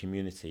perhaps a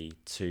community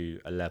to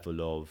a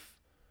level of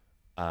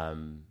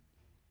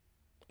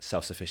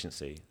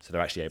self-sufficiency, so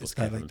they're actually able to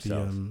care for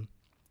themselves.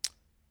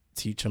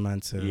 Teach a man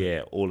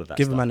to all of that.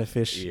 Give stuff. a man a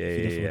fish. Feed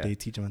him for a day.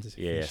 Teach a man to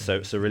fish.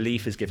 So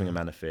relief is giving a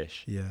man a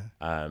fish.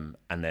 And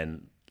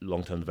then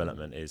long-term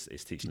development is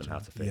teaching them how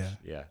to fish.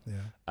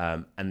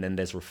 And then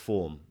there's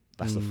reform.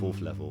 That's the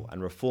 4th level.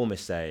 And reform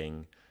is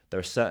saying there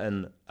are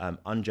certain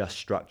unjust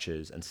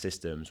structures and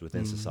systems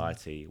within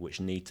society which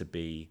need to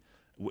be,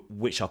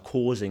 which are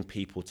causing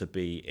people to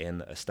be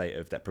in a state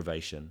of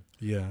deprivation.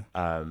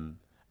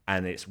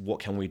 And it's what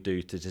can we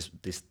do to just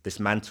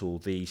dismantle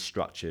these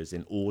structures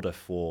in order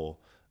for,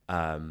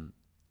 then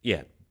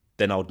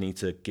I would need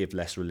to give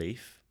less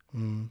relief.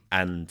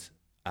 And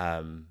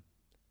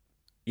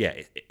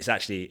it's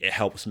actually, it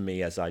helps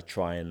me as I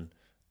try and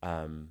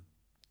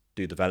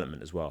do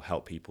development as well,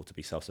 help people to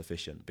be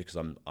self-sufficient, because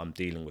I'm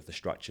dealing with the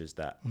structures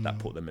that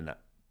put them in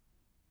that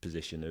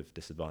position of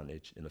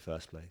disadvantage in the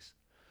first place.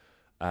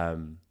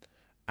 And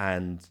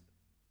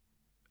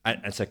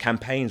so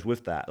campaigns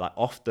with that,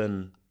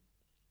 often,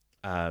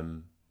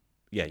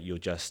 you're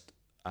just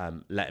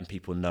letting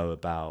people know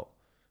about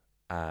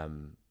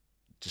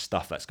just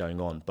stuff that's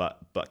going on.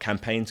 But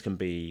campaigns can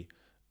be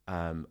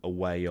a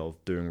way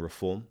of doing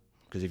reform,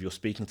 because if you're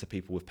speaking to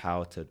people with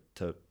power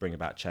to bring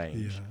about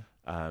change,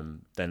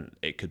 then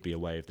it could be a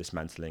way of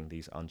dismantling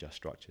these unjust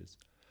structures.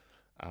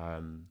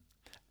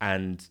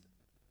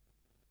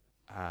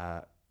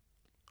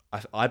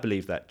 I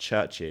believe that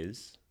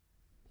churches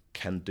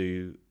can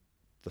do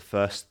the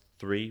first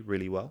 3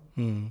 really well.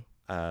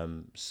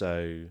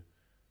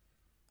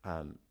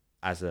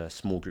 As a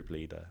small group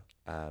leader,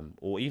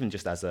 or even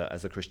just as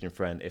a Christian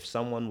friend, if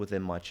someone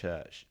within my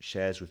church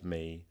shares with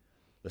me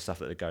the stuff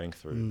that they're going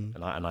through,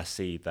 and I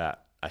see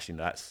that actually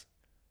that's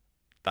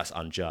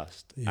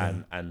unjust,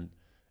 and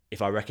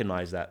if I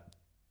recognize that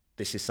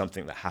this is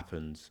something that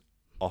happens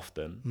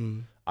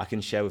often, I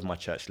can share with my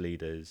church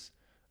leaders,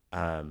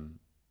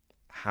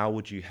 how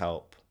would you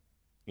help?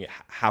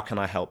 How can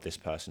I help this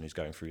person who's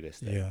going through this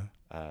thing?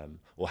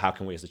 Or how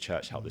can we as a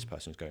church help this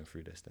person who's going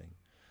through this thing?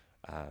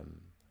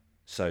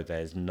 So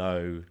there's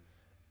no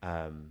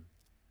in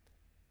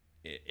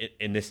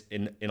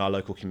our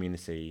local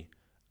community,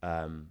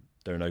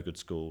 there are no good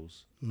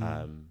schools.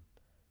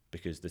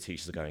 because the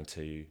teachers are going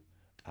to,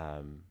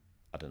 I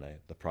don't know,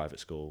 the private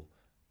school,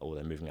 or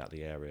they're moving out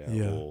the area,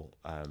 or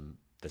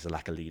there's a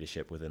lack of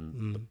leadership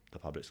within the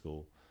public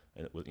school,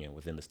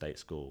 within the state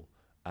school,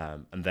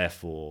 and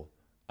therefore,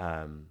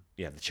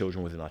 the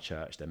children within our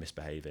church, they're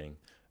misbehaving,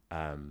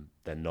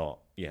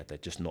 they're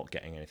just not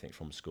getting anything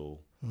from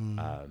school,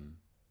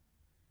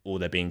 or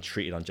they're being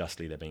treated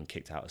unjustly, they're being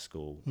kicked out of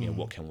school.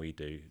 What can we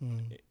do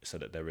so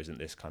that there isn't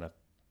this kind of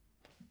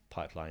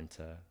pipeline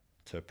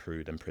to a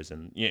prude and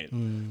prison?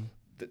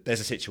 There's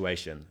a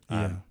situation.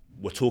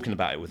 We're talking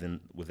about it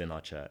within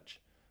our church.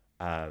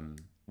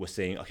 We're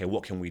saying, okay,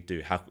 what can we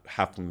do?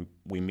 How can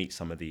we meet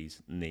some of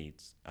these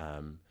needs?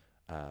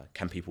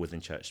 Can people within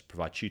church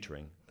provide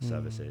tutoring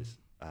services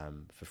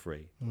for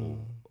free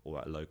or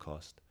at low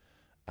cost?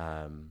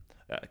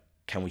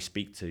 Can we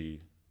speak to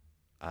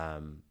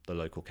the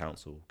local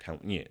council?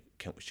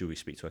 Should we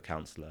speak to a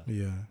councillor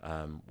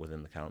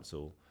within the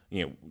council?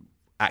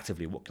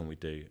 Actively, what can we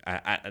do?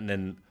 And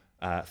then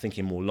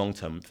thinking more long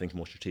term, thinking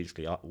more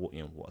strategically, what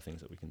are things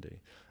that we can do?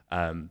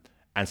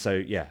 And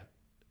so,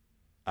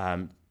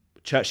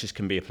 churches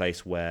can be a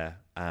place where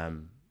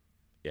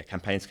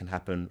campaigns can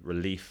happen,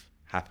 relief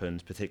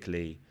happens,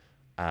 particularly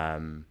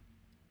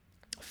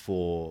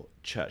for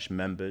church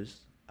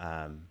members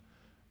and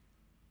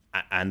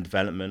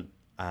development.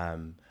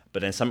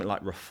 But then something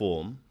like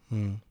reform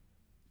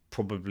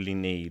probably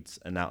needs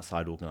an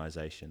outside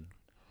organisation,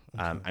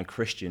 and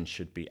Christians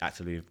should be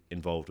actively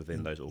involved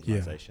within those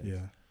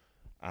organisations.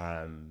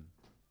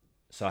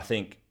 So I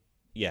think,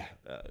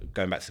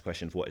 going back to the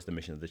question of what is the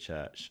mission of the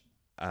church,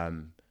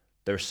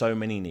 there are so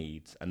many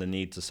needs, and the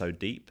needs are so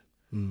deep,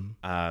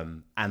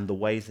 and the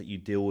ways that you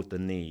deal with the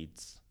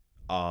needs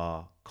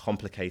are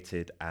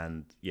complicated,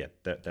 and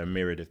there are a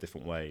myriad of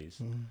different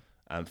ways.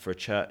 For a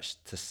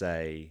church to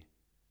say,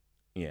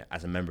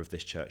 as a member of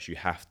this church, you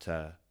have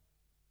to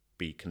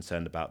be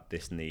concerned about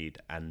this need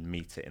and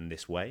meet it in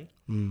this way,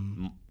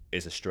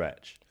 is a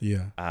stretch.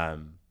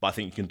 But I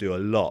think you can do a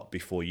lot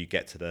before you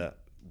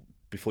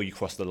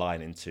cross the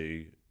line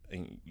into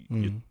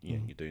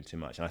you're doing too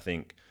much. And I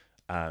think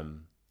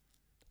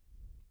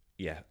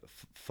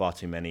far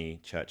too many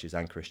churches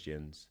and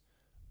Christians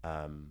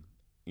are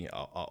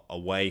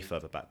way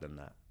further back than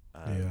that.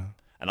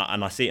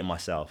 And I see it in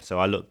myself. So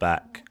I look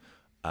back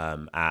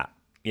at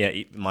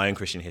my own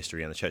Christian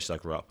history and the churches I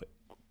grew up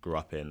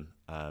in.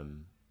 I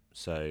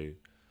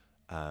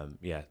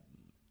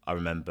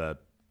remember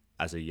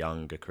as a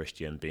younger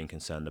Christian being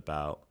concerned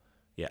about,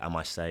 am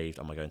I saved?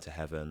 Am I going to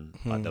heaven?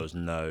 Like, there was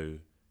no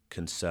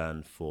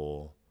concern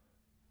for,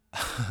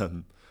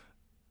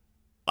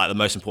 like, the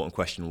most important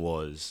question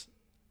was,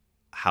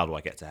 how do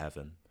I get to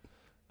heaven?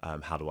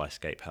 How do I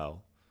escape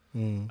hell?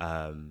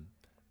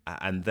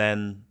 And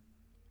then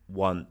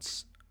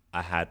once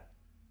I had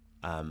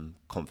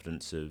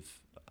confidence of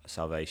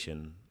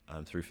salvation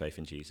through faith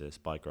in Jesus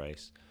by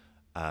grace,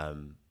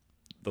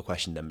 the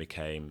question then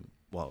became,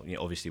 well,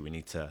 obviously we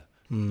need to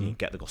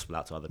get the gospel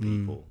out to other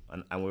people.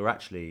 And we were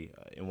actually,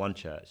 in one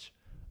church,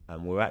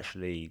 we were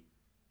actually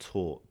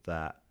taught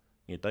that,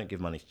 don't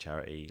give money to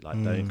charity,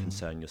 like don't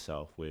concern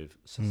yourself with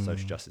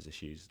social justice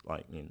issues,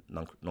 like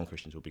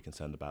non-Christians will be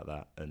concerned about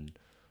that, and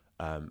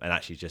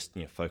actually just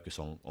focus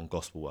on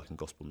gospel work and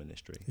gospel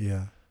ministry.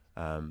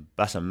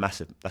 That's a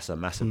massive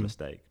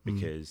mistake,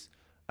 because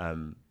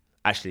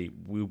actually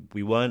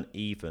we weren't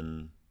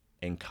even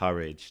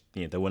encouraged.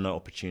 There were no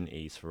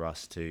opportunities for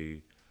us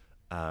to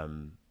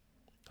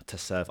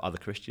serve other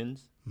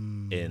Christians.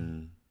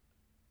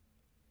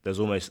 There's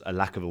almost a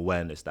lack of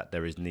awareness that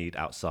there is need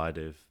outside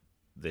of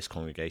this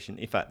congregation.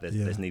 In fact,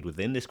 there's need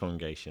within this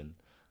congregation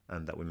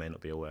that we may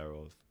not be aware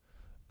of.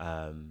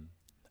 And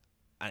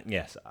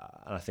yes,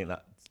 and I think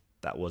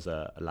that was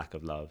a lack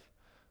of love.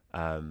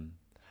 And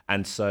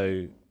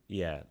so,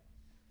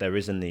 there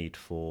is a need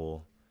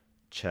for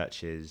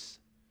churches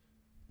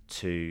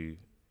to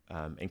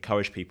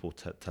encourage people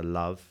to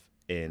love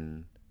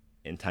in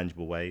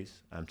tangible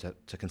ways,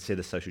 to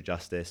consider social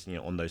justice,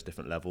 on those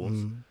different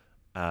levels,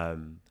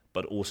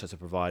 but also to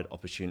provide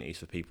opportunities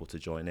for people to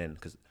join in.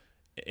 Because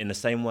in the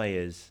same way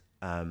as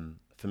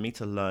for me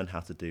to learn how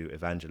to do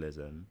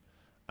evangelism,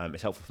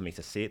 it's helpful for me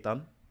to see it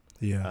done.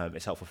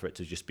 It's helpful for it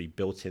to just be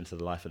built into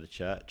the life of the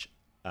church.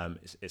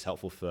 It's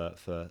helpful for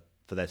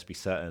there to be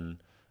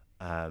certain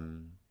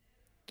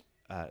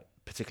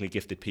particularly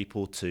gifted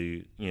people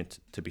to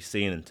be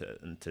seen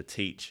and to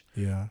teach.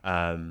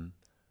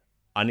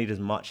 I need as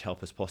much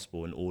help as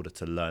possible in order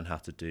to learn how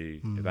to do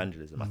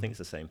evangelism. I think it's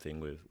the same thing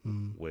with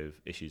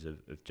issues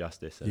of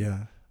justice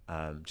and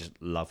just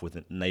love,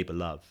 with neighbor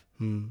love.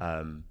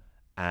 And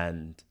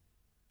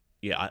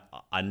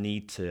I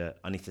need to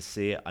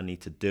see it. I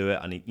need to do it.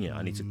 I need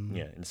to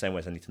in the same way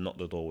as I need to knock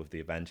the door with the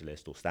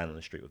evangelist, or stand on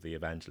the street with the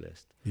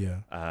evangelist,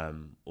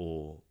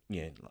 or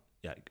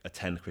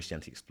attend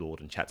Christianity Explored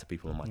and chat to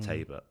people on my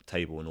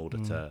table in order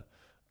to,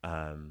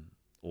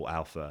 or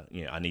Alpha.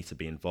 I need to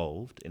be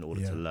involved in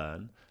order to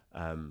learn.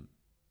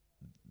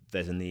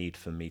 There's a need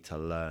for me to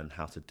learn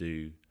how to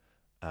do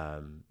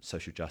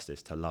social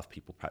justice, to love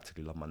people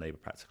practically, love my neighbor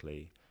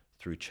practically,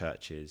 through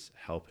churches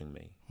helping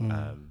me.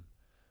 And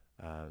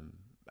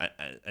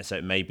so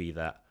it may be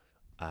that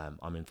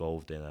I'm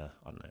involved in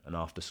an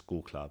after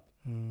school club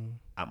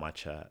at my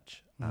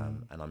church,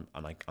 and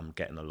I'm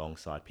getting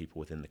alongside people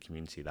within the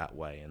community that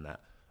way, and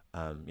that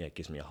it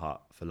gives me a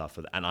heart for love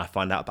for that. And I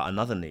find out about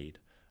another need,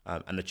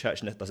 and the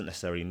church doesn't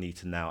necessarily need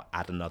to now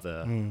add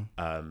another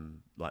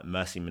like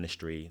mercy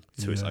ministry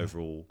to its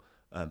overall.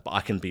 But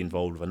I can be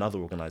involved with another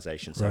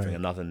organisation serving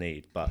another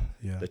need. But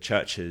the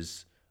church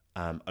has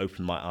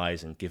opened my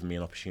eyes and given me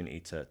an opportunity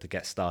to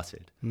get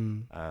started.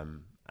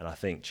 And I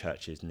think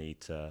churches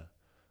need to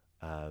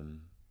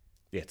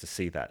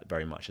see that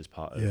very much as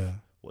part of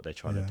what they're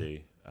trying to do.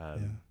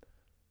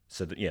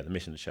 So that the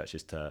mission of the church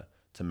is to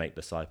make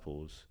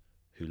disciples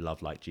who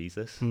love like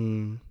Jesus.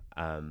 And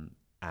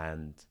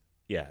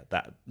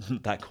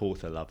that call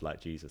to love like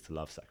Jesus, to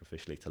love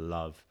sacrificially, to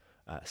love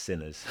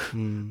sinners,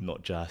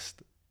 not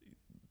just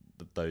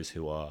those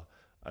who are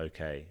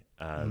okay,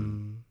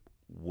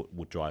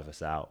 would drive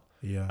us out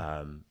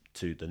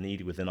to the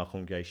needy within our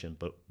congregation,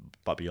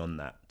 but beyond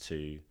that,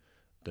 to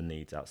the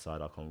needs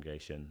outside our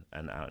congregation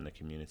and out in the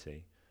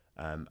community.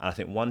 And I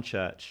think one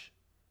church,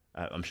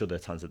 I'm sure there are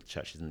tons of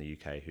churches in the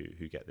UK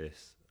who get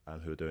this,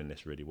 who are doing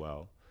this really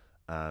well.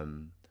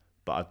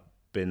 But I've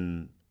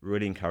been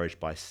really encouraged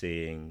by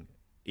seeing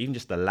even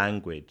just the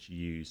language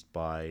used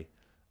by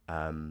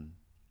John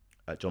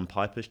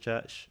Piper's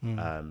church.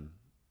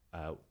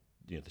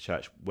 The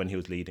church, when he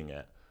was leading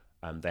it,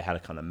 they had a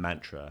kind of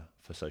mantra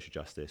for social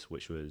justice,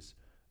 which was,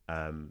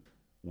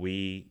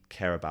 we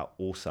care about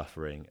all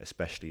suffering,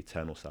 especially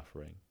eternal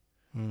suffering.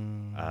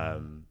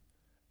 And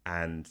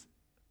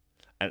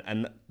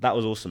that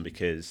was awesome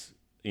because,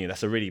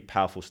 that's a really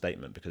powerful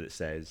statement, because it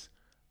says,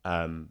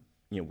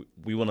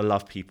 we want to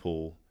love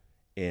people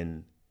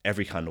in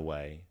every kind of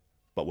way,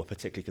 but we're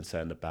particularly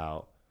concerned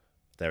about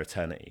their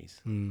eternities.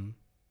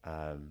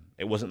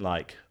 It wasn't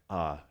like,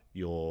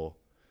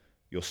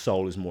 your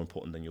soul is more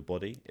important than your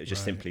body. It's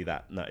just simply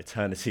that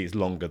eternity is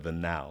longer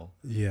than now.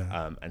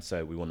 And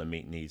so we want to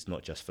meet needs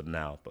not just for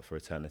now, but for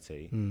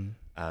eternity. And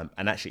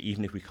actually,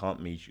 even if we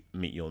can't meet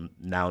your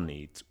now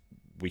needs,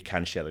 we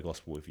can share the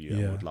gospel with you,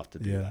 and we would love to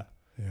do that.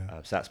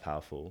 So that's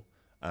powerful.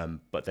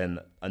 But then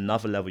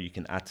another level you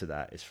can add to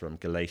that is from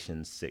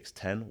Galatians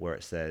 6:10, where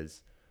it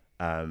says,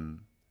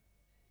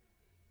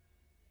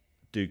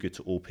 do good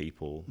to all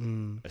people,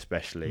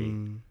 especially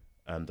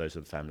those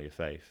of the family of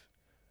faith.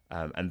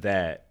 And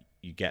there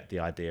you get the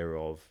idea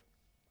of,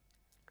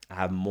 I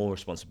have more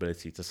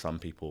responsibility to some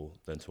people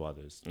than to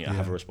others. I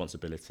have a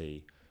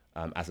responsibility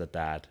as a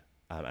dad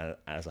and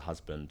as a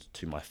husband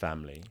to my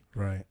family,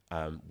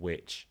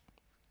 which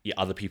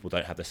other people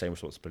don't have the same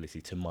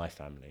responsibility to my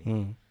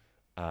family.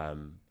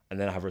 And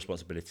then I have a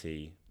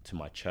responsibility to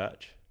my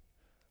church,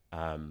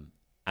 and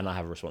I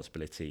have a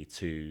responsibility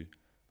to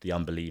the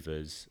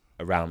unbelievers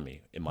around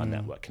me in my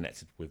network,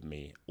 connected with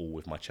me or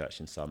with my church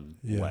in some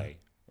way,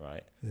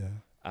 right?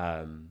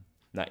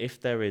 Now,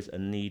 if there is a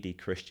needy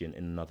Christian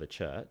in another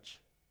church,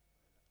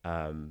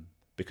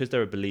 because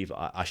they're a believer,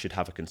 I should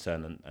have a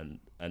concern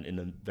and in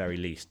the very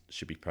least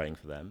should be praying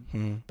for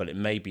them. But it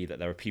may be that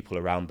there are people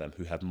around them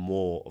who have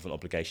more of an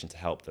obligation to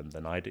help them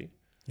than I do.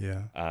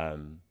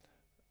 And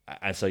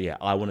so,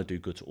 I want to do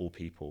good to all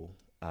people,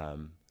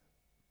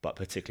 but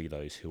particularly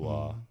those who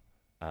are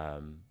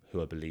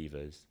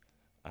believers.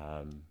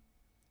 And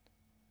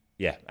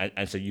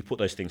so you put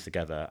those things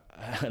together,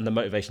 and the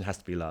motivation has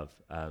to be love.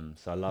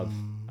 So I love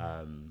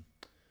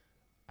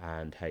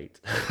and hate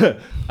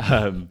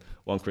 1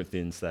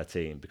 Corinthians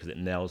 13, because it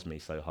nails me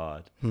so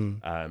hard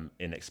in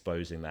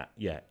exposing that,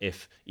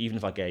 even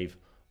if I gave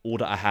all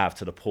that I have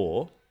to the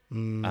poor,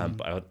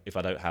 but if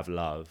I don't have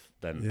love,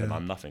 then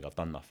I'm nothing. I've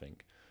done nothing.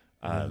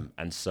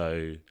 And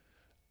so,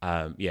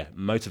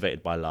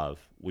 motivated by love,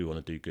 we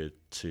want to do good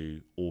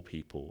to all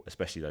people,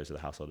 especially those of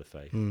the household of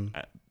faith.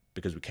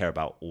 Because we care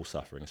about all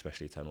suffering,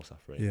 especially eternal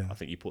suffering. I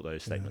think you put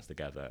those statements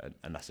together,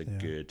 and that's a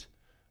good,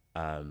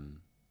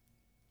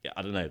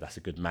 that's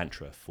a good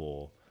mantra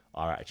for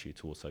our attitude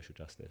towards social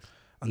justice.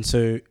 And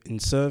so in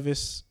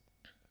service,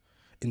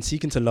 in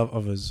seeking to love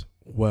others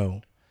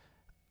well,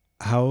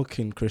 how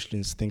can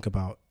Christians think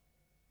about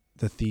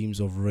the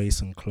themes of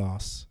race and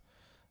class,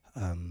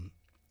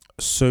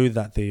 so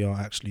that they are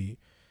actually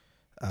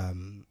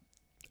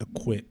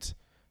equipped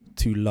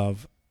to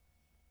love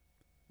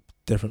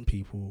different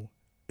people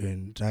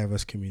in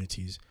diverse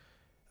communities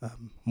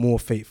more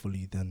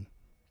faithfully than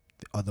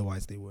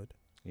otherwise they would?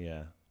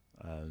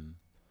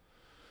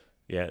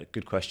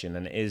 Good question.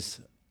 And it is,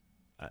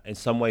 in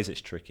some ways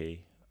it's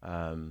tricky.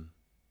 In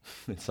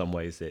some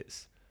ways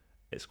it's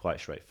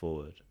quite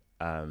straightforward.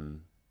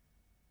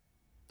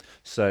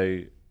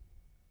 So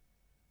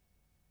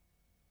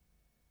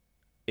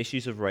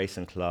issues of race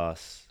and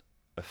class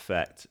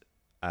affect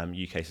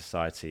UK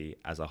society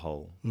as a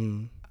whole.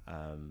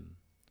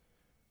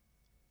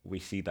 We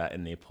see that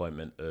in the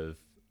appointment of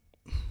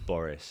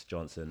Boris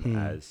Johnson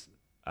as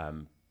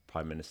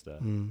Prime Minister.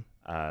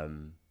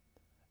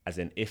 As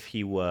in, if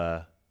he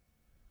were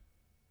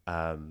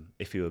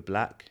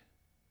black,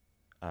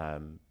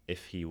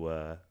 if he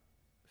were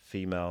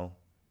female,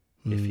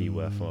 if he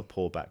were from a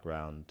poor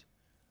background,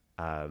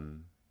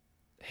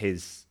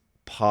 his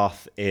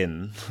path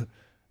in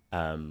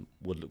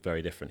would look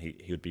very different.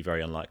 He would be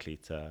very unlikely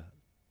to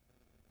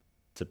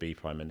be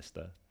prime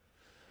minister.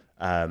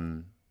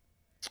 And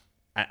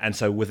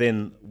so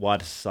within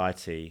wider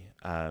society,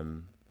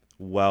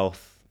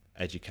 wealth,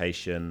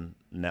 education,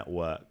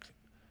 network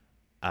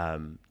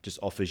just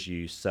offers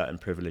you certain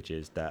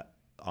privileges that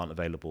aren't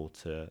available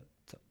to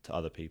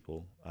other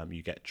people.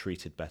 You get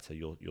treated better.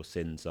 Your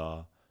sins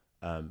are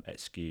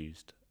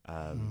excused,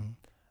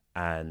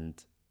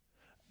 and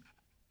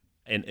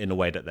in a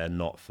way that they're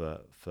not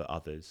for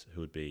others who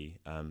would be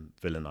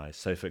villainized.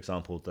 So, for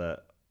example,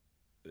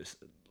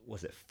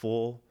 was it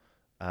 4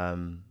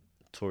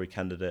 Tory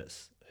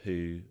candidates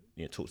who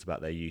talked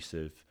about their use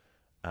of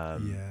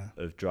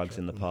drugs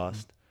in the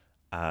past,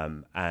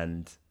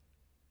 and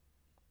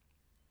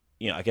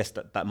I guess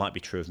that might be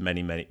true of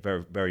many,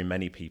 very, very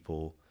many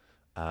people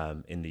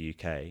in the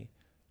UK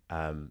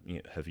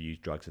have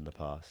used drugs in the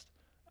past.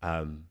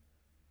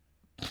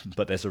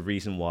 But there's a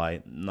reason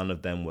why none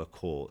of them were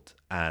caught,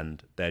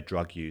 and their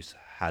drug use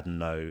had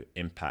no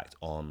impact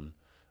on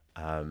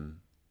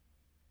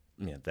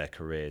their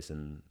careers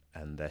and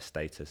their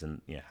status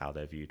and how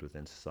they're viewed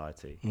within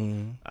society.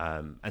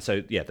 And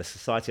so the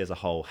society as a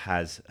whole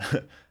has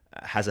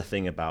has a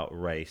thing about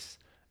race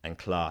and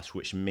class,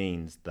 which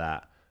means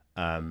that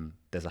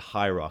there's a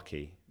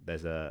hierarchy.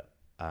 There's a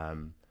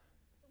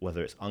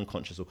whether it's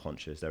unconscious or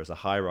conscious, there is a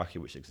hierarchy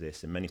which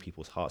exists in many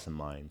people's hearts and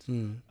minds,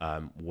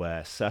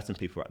 where certain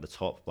people are at the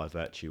top by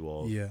virtue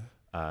of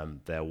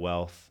their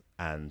wealth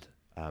and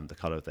the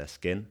color of their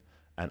skin,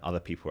 and other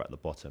people are at the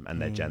bottom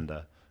and their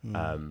gender.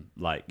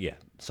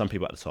 Some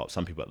people at the top,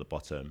 some people at the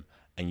bottom,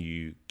 and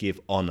you give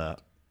honor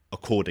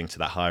according to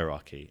that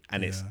hierarchy,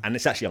 and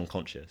it's actually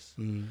unconscious.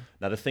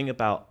 Now, the thing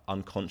about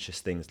unconscious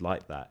things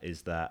like that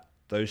is that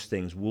those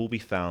things will be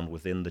found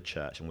within the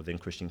church and within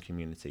Christian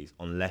communities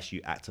unless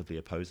you actively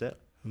oppose it.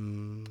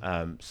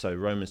 So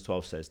Romans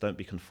 12 says, don't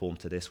be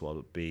conformed to this world,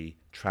 but be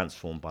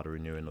transformed by the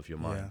renewing of your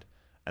mind.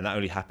 And that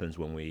only happens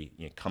when we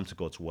come to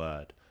God's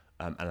word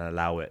and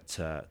allow it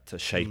to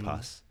shape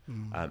us.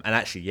 And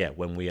actually,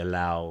 when we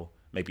allow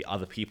maybe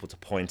other people to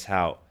point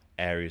out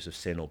areas of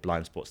sin or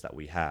blind spots that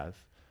we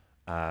have,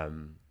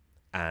 and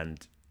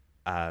then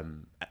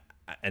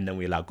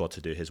we allow God to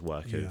do his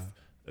work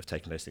of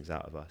taking those things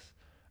out of us.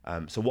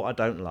 So what I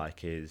don't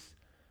like is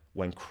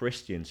when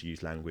Christians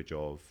use language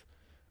of,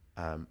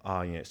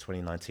 it's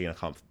 2019, I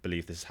can't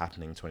believe this is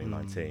happening in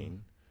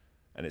 2019.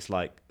 And it's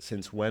like,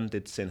 since when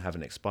did sin have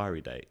an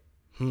expiry date?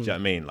 Do you know what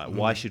I mean? Like,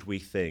 why should we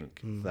think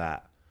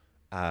that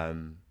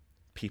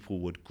people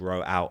would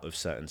grow out of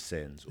certain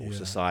sins, or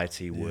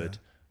society would,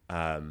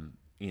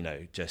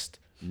 just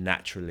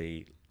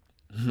naturally,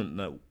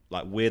 no,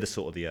 like, we're the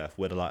salt of the earth,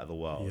 we're the light of the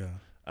world.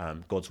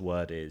 God's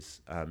word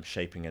is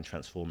shaping and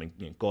transforming.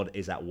 God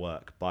is at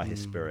work by his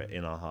spirit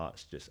in our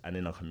hearts and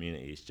in our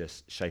communities,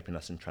 just shaping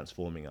us and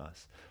transforming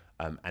us.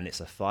 And it's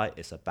a fight,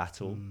 it's a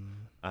battle,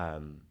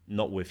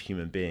 not with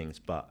human beings,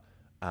 but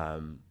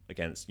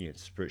against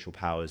spiritual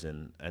powers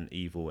and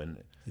evil in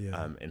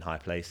high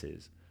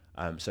places.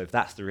 So if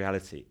that's the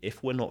reality,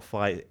 if we're not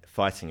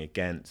fighting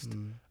against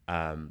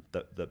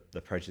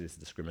the prejudice,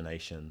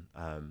 discrimination,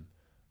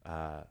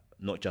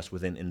 not just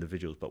within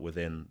individuals, but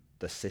within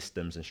the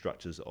systems and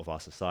structures of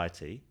our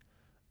society,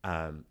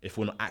 if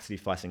we're not actually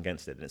fighting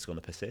against it, then it's going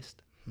to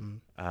persist.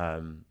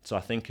 So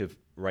I think of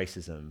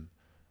racism,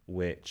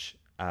 which,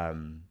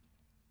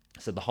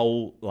 so the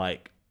whole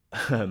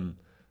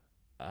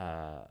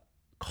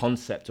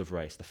concept of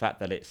race, the fact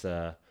that it's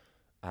it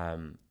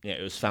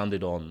was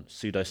founded on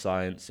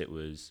pseudoscience. It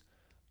was,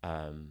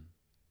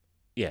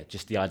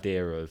 just the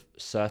idea of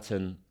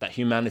that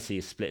humanity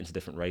is split into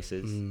different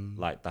races.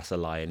 Like, that's a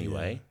lie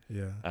anyway.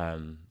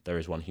 There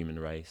is one human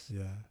race.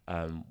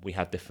 We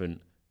have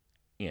different,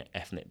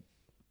 ethnic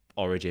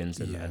origins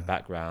and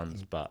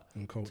backgrounds, but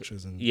and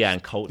cultures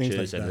and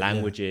cultures and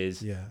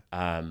languages.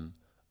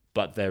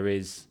 But there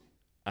is,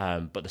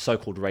 but the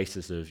so-called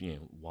races of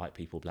white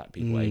people, black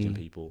people, Asian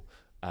people,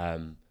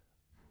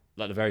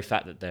 like the very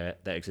fact that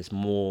there exists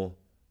more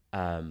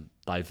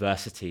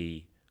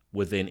diversity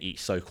within each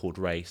so-called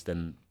race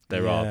than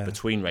there are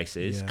between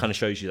races, kind of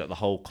shows you that the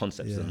whole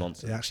concept is a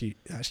nonsense. It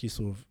actually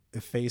sort of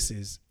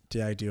effaces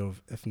the idea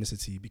of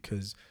ethnicity,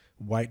 because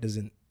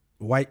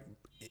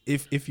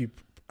if you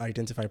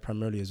identify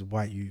primarily as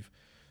white, you've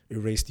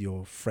erased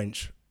your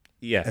French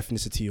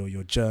ethnicity or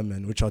your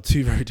German, which are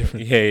two very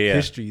different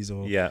histories,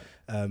 or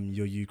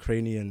your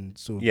Ukrainian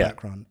sort of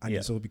background, and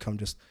it's all become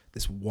just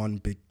this one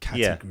big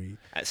category.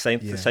 The same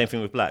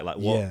thing with black. Like,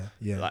 what?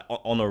 Like,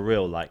 on a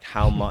real, like,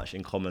 how much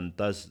in common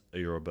does a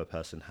Yoruba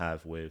person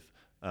have with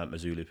a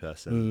Zulu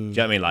person? Do you know what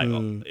I mean? Like,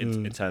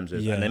 in terms of,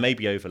 and there may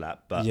be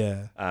overlap, but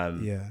there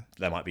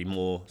might be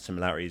more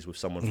similarities with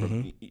someone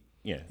from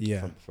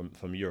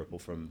from Europe or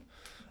from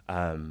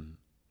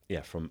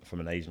from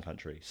an Asian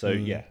country. So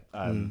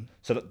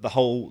so the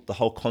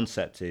whole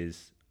concept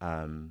is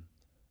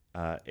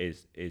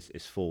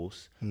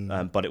false,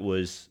 but it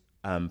was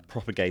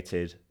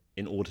propagated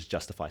in order to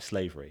justify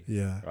slavery.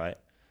 Yeah. Right.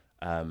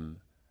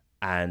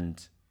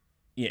 And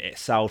yeah, it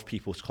salved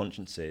people's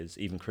consciences,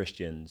 even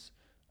Christians,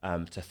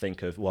 to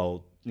think of,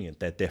 well,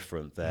 they're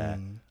different. They're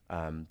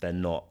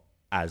not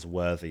as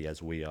worthy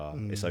as we are.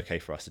 It's okay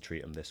for us to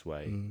treat them this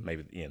way.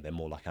 Maybe they're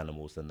more like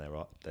animals than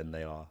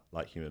they are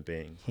like human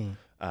beings.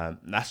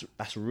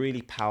 That's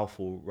really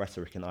powerful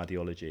rhetoric and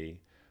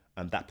ideology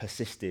that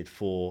persisted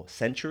for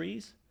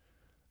centuries,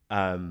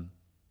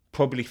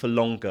 probably for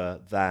longer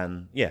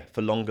than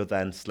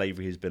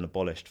slavery has been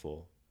abolished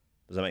for.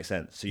 Does that make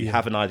sense? So you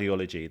have an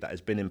ideology that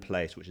has been in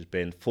place, which has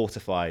been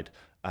fortified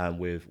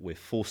with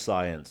full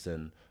science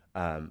and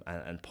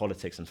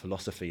politics and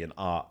philosophy and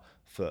art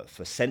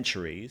for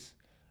centuries,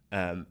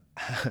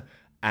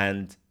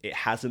 and it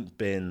hasn't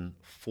been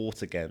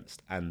fought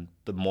against and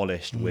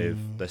demolished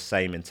with the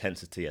same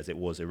intensity as it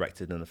was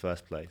erected in the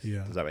first place.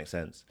 Yeah. Does that make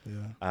sense?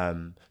 Yeah.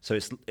 So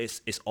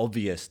it's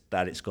obvious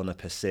that it's going to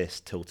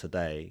persist till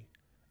today,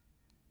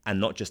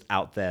 and not just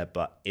out there,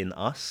 but in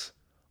us,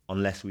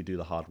 unless we do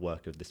the hard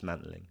work of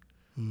dismantling.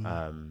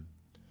 And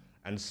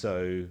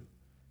so,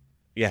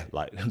 yeah,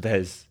 like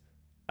there's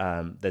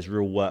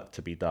real work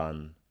to be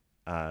done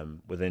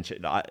within.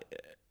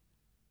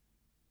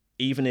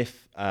 Even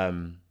if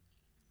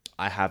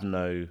I have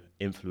no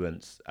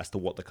influence as to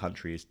what the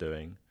country is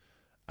doing,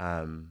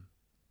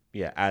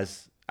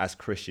 as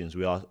Christians,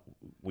 we are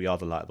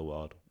the light of the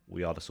world.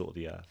 We are the salt of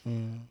the earth.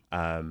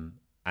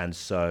 And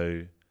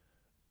so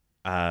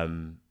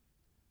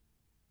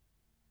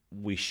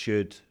we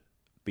should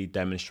be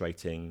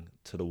demonstrating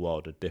to the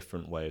world a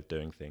different way of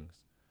doing things.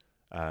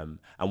 And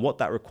what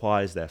that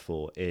requires,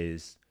 therefore,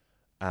 is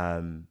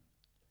it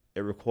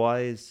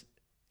requires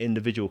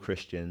individual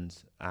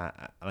Christians, and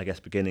I guess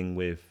beginning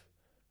with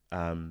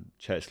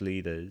church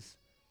leaders,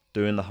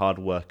 doing the hard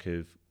work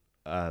of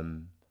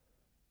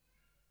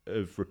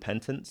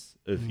repentance,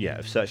 of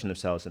searching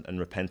themselves and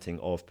repenting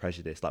of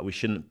prejudice. Like we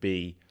shouldn't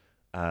be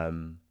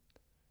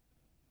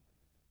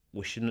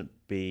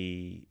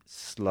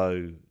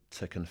slow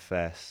to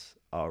confess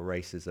our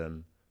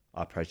racism,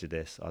 our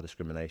prejudice, our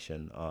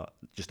discrimination,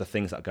 just the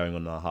things that are going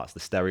on in our hearts, the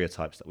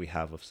stereotypes that we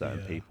have of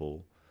certain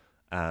people,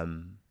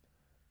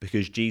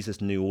 because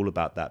Jesus knew all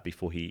about that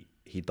before he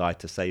died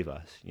to save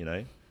us.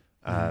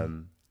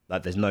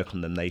 Like there's no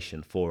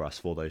condemnation for us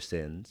for those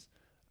sins,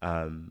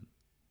 and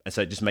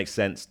so it just makes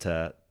sense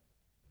to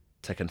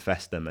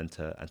confess them and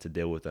to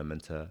deal with them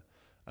and to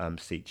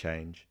seek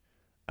change.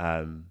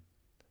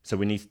 So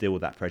we need to deal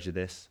with that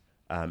prejudice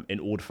in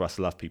order for us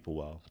to love people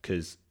well,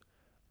 because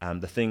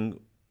the thing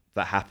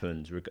that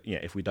happens,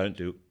 if we don't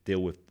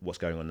deal with what's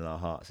going on in our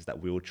hearts, is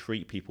that we will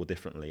treat people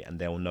differently, and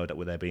they will know that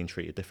they're being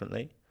treated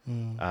differently.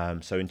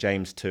 So in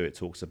James 2, it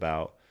talks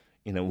about,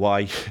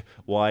 why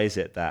is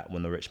it that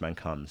when the rich man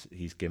comes,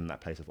 he's given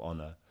that place of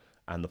honor,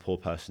 and the poor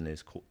person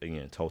is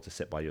told to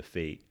sit by your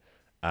feet.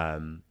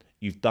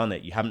 You've done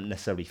it. You haven't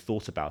necessarily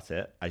thought about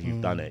it as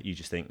you've done it. You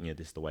just think,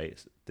 this is the way.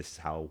 This is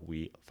how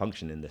we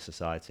function in this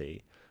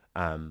society.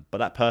 But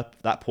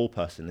that poor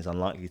person is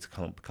unlikely to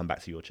come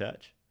back to your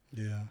church.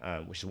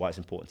 Yeah. Which is why it's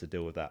important to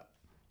deal with that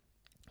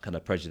kind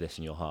of prejudice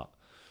in your heart.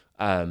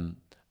 And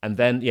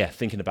then,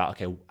 thinking about,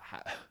 okay,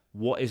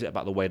 what is it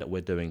about the way that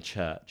we're doing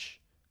church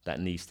that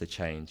needs to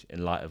change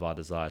in light of our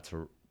desire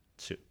to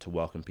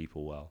welcome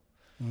people well?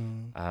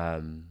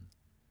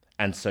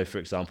 And so, for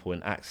example,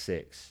 in Acts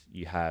 6,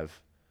 you have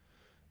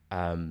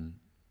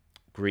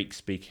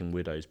Greek-speaking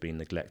widows being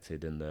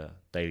neglected in the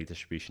daily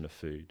distribution of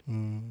food.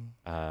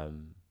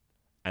 And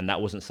that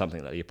wasn't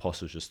something that the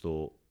apostles just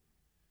thought,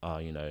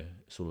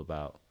 it's all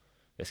about,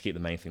 let's keep the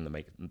main thing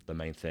the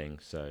main thing.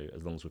 So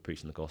as long as we're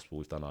preaching the gospel,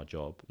 we've done our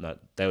job. No,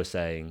 they were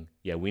saying,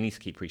 we need to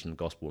keep preaching the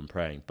gospel and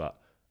praying, but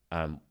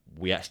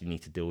we actually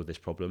need to deal with this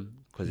problem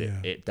because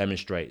it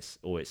demonstrates,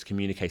 or it's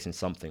communicating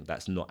something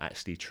that's not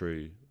actually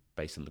true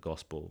based on the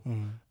gospel.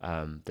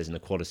 There's an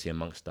equality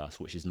amongst us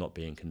which is not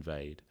being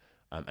conveyed.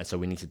 And so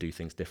we need to do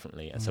things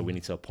differently. And so we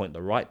need to appoint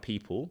the right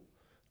people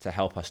to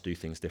help us do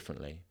things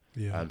differently.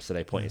 So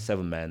they appointed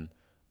 7 men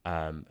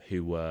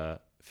who were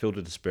filled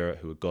with the Spirit,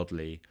 who were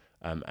godly,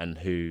 and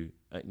who,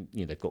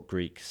 they've got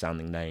Greek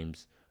sounding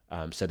names.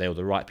 So they were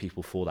the right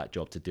people for that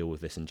job to deal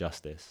with this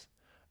injustice.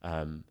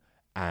 And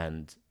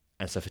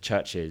so for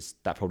churches,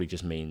 that probably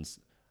just means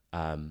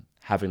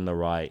having the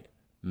right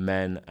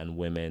men and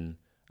women,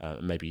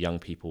 maybe young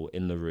people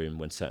in the room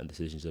when certain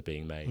decisions are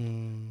being made.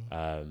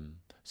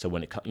 So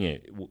when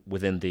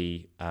within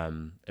the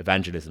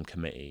evangelism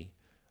committee,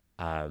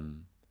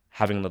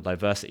 having the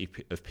diversity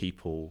of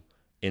people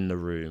in the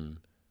room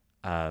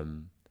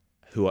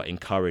who are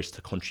encouraged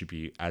to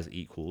contribute as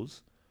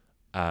equals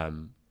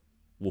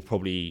will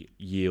probably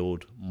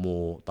yield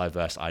more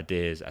diverse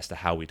ideas as to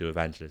how we do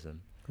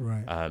evangelism.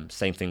 Right.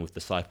 Same thing with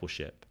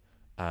discipleship.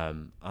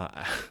 So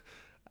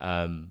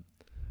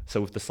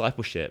with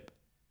discipleship,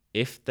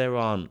 if there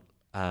aren't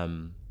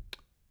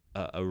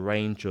a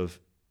range of,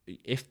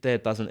 if there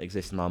doesn't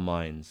exist in our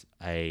minds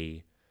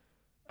a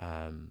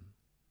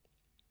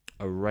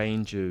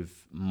range of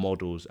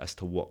models as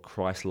to what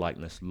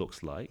Christ-likeness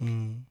looks like,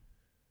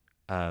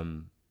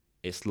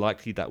 it's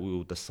likely that we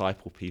will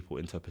disciple people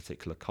into a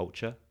particular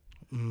culture.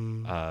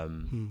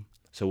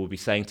 So we'll be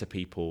saying to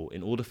people,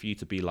 in order for you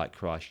to be like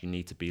Christ, you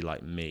need to be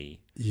like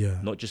me. Yeah.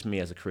 Not just me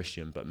as a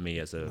Christian, but me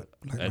as a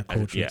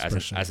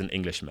as an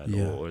Englishman,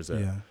 yeah. or as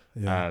a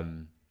yeah.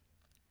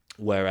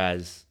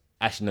 whereas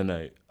actually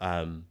no,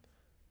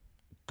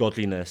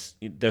 godliness.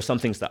 There are some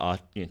things that are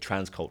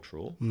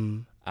transcultural,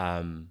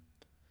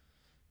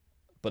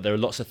 but there are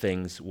lots of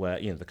things where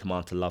the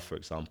command to love, for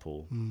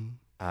example,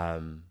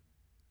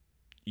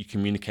 you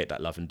communicate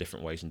that love in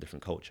different ways in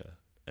different culture.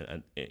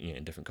 And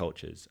in different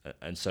cultures,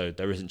 and so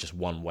there isn't just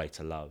one way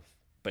to love.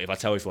 But if I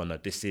tell everyone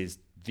that this is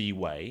the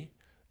way,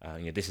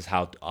 this is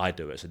how I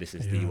do it, so this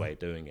is the way of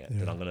doing it,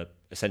 then I'm going to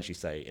essentially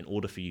say, in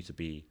order for you to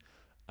be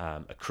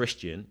a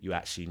Christian, you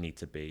actually need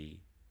to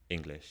be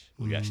English,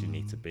 or you actually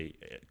need to be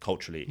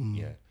culturally,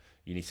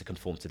 you need to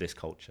conform to this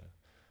culture,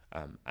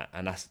 and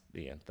that's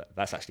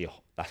actually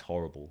that's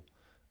horrible.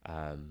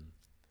 I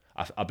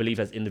believe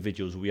as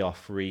individuals we are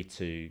free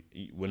to.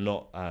 We're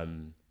not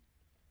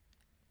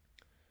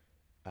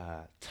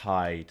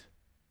tied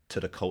to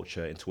the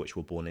culture into which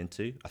we're born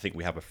into. I think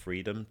we have a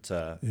freedom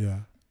to,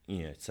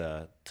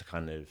 to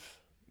kind of,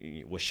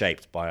 we're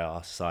shaped by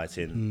our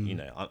society, and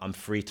I'm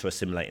free to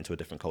assimilate into a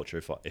different culture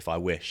if I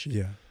wish.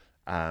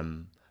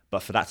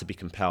 But for that to be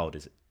compelled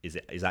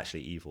is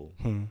actually evil.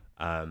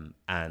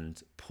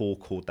 And Paul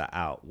called that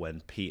out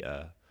when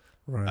Peter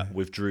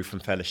withdrew from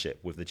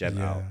fellowship with the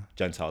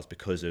Gentiles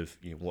because of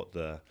what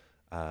the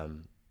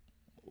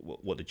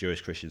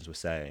Jewish Christians were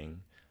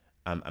saying.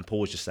 And Paul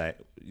was just saying,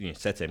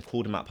 said to him,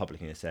 called him out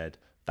publicly and said,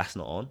 that's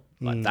not on.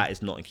 Like that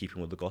is not in keeping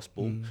with the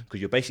gospel. Because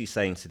you're basically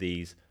saying to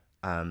these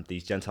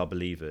Gentile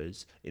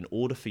believers, in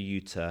order for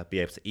you to be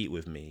able to eat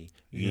with me,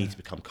 you need to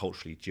become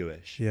culturally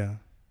Jewish.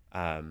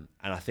 And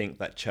I think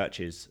that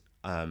churches,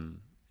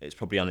 it's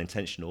probably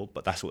unintentional,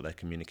 but that's what they're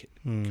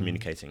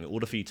communicating. In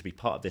order for you to be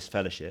part of this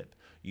fellowship,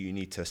 you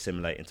need to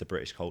assimilate into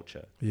British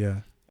culture.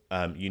 You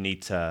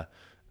need to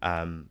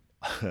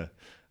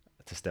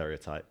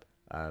stereotype.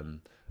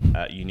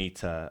 You need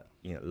to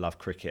love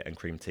cricket and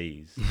cream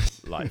teas,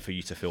 like for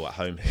you to feel at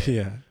home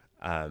here.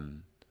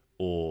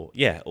 Or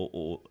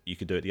you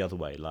could do it the other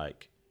way,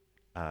 like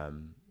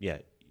you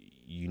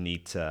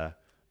need to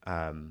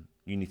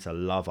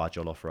love our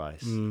jollof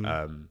rice,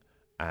 and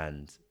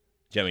do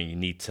you know what I mean? You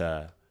need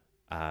to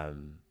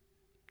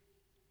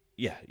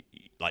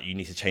like you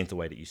need to change the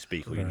way that you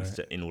speak, or you need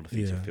to, in order for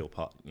you to feel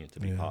part, to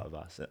be part of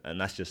us,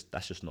 and that's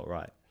just not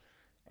right.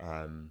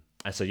 And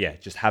so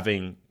just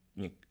having.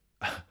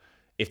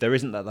 If there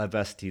isn't that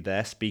diversity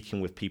there, speaking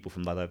with people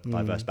from other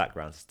diverse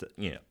backgrounds,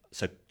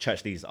 so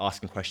church leaders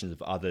asking questions of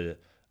other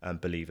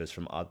believers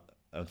from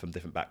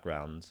different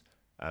backgrounds.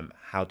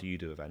 How do you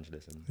do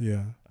evangelism?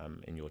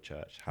 In your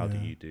church, how do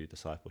you do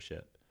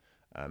discipleship?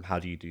 How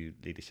do you do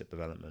leadership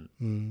development?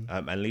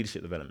 And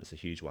leadership development is a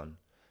huge one,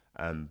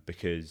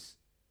 because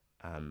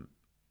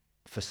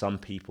for some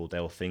people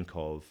they'll think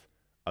of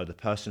the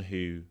person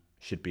who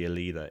should be a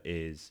leader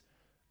is.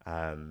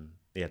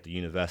 The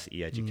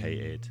university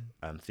educated,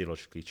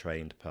 theologically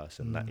trained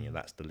person.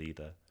 That's the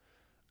leader,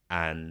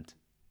 and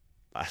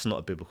that's not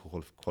a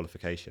biblical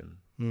qualification.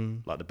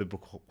 Like the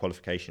biblical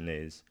qualification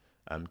is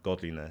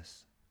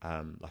godliness,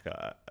 like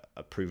a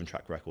proven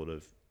track record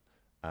of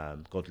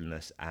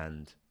godliness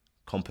and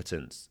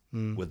competence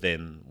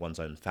within one's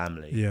own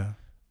family.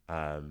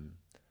 And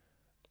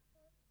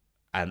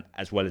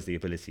as well as the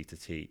ability to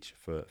teach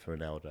for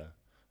an elder,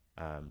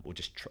 or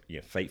just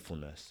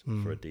faithfulness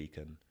for a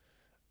deacon.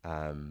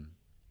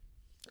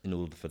 In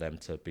order for them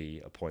to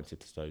be appointed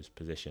to those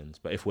positions.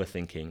 But if we're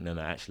thinking, no,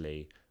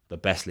 actually, the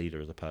best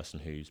leader is a person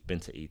who's been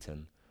to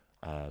Eton,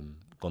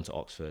 gone to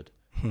Oxford,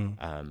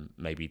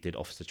 maybe did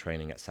officer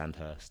training at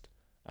Sandhurst,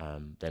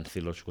 then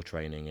theological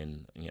training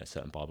in a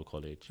certain Bible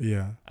college.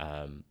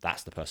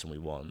 That's the person we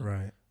want.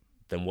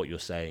 Then what you're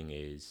saying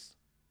is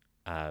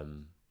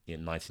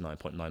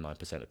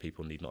 99.99% of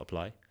people need not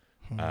apply.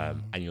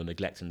 And you're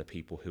neglecting the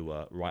people who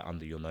are right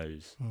under your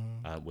nose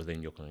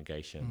within your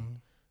congregation.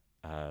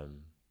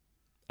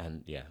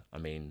 And I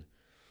mean,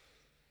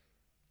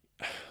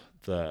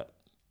 the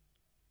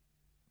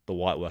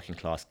white working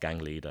class gang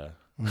leader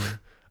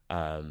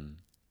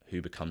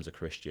who becomes a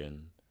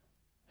Christian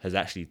has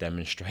actually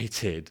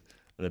demonstrated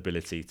an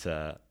ability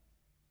to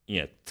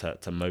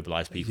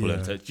mobilize people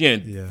and to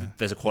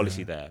there's a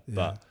quality there.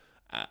 But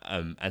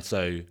and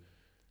so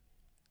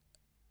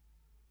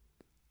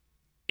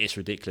it's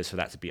ridiculous for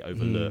that to be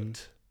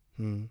overlooked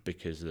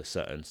because of the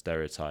certain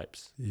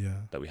stereotypes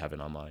that we have in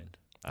our mind.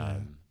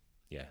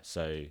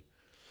 So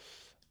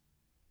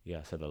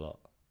I said a lot.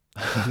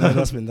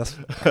 No,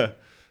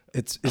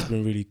 it's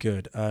been really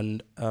good,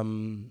 and I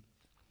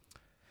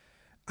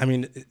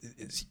mean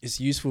it's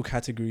useful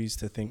categories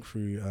to think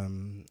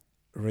through,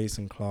 race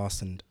and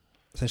class, and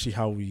essentially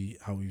how we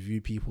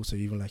view people. So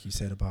even like you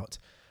said about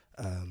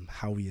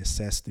how we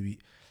assess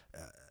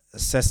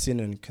assessing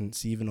and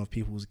conceiving of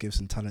people's gifts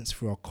and talents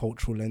through our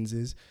cultural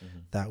lenses,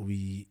 that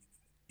we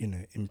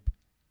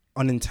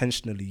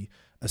unintentionally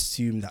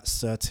assume that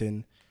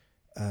certain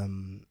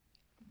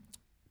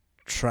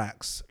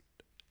tracks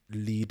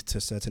lead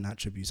to certain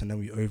attributes, and then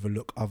we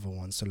overlook other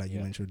ones. So, like you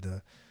mentioned,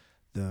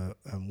 the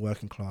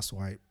working class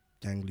white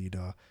gang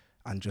leader,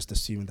 and just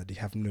assuming that they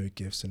have no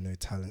gifts and no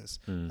talents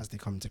as they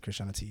come into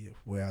Christianity,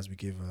 whereas we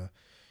give a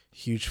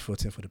huge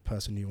footing for the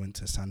person who went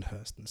to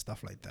Sandhurst and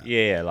stuff like that.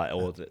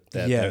 Or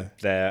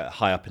they're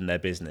high up in their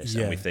business,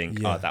 and we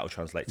think, that will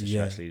translate to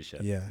church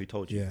leadership. Who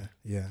told you?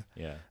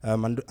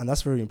 And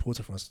that's very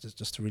important for us,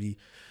 just to really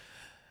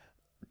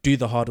do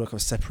the hard work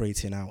of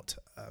separating out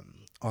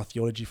our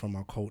theology from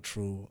our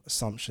cultural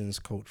assumptions,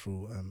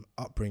 cultural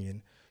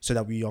upbringing, so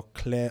that we are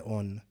clear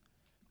on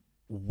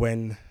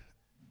when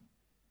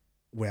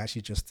we're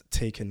actually just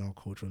taking our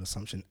cultural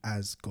assumption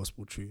as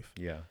gospel truth.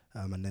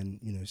 And then,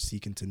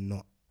 seeking to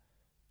not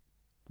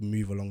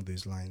move along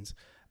those lines.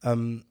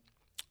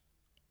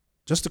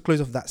 Just to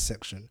close off that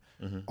section,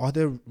 are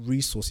there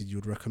resources you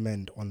would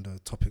recommend on the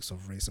topics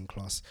of race and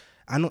class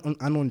and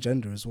on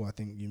gender as well? I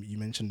think you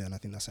mentioned it, and I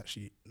think that's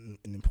actually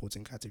an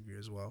important category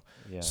as well.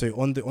 So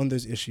on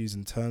those issues,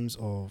 in terms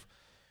of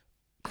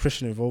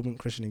Christian involvement,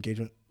 Christian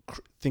engagement,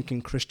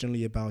 thinking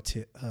Christianly about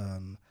it,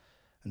 and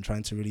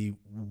trying to really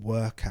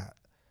work at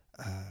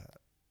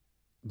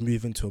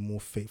moving to a more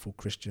faithful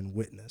Christian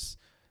witness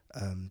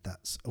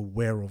that's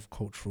aware of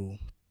cultural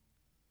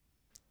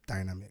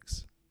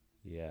dynamics.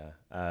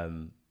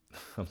 I'm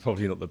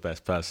probably not the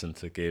best person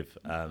to give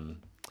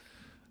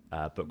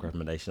book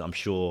recommendation. I'm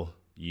sure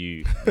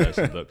you know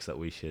some books that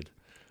we should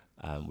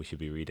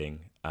be reading.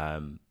 I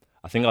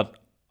think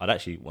I'd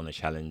actually want to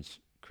challenge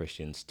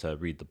Christians to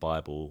read the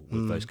Bible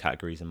with those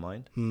categories in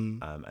mind,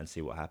 and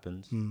see what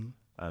happens.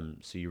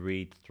 So you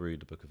read through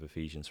the book of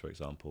Ephesians, for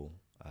example,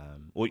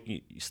 or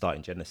you start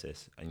in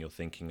Genesis, and you're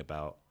thinking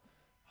about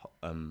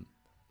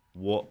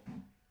what,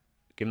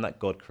 given that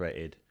God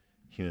created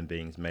human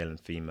beings, male and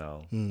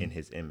female, in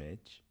his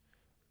image,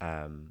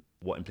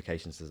 what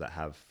implications does that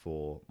have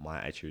for my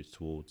attitudes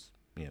towards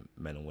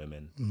men and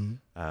women?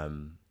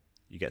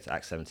 You get to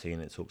Acts 17,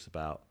 it talks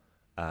about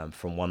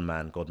from one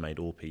man God made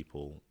all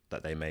people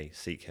that they may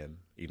seek him,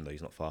 even though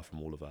he's not far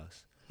from all of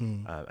us.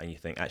 And you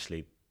think,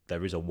 actually,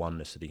 there is a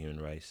oneness to the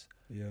human race.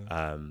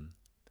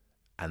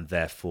 And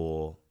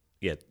therefore,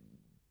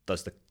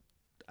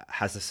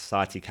 has the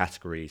society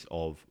categories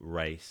of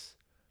race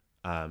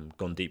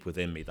gone deep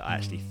within me that I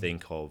actually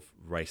think of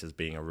race as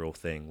being a real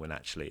thing, when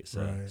actually it's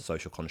a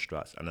social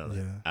construct, and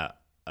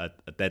a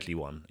deadly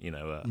one,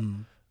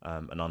 an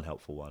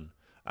unhelpful one.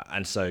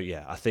 And so,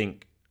 I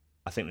think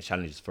the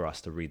challenge is for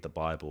us to read the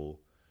Bible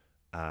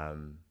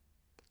and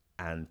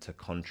to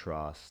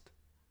contrast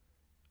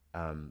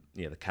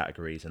the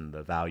categories and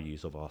the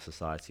values of our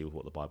society with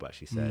what the Bible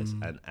actually says,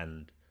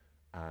 and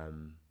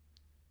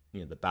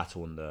the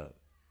battle and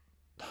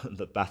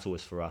the battle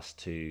is for us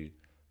to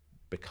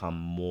become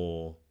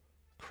more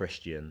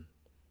Christian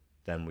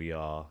than we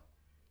are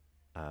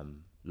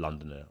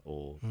Londoner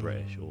or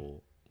British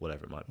or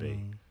whatever it might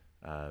be.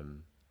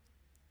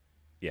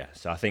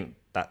 So I think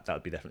that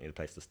would be definitely the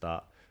place to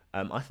start.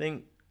 I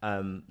think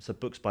so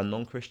books by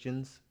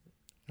non-Christians.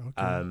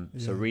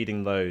 So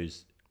reading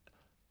those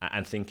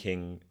and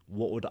thinking,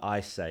 what would I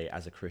say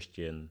as a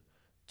Christian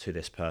to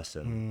this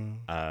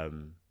person,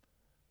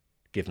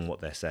 given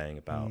what they're saying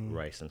about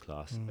race and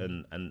class?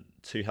 And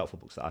two helpful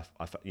books that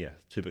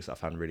two books that I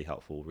found really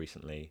helpful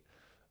recently.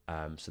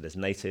 So there's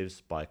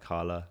Natives by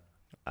Carla.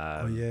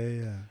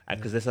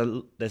 Because there's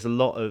a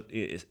lot of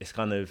it's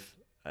kind of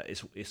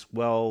it's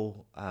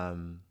well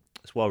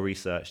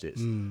researched.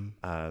 It's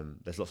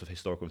there's lots of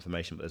historical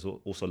information, but there's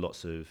also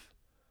lots of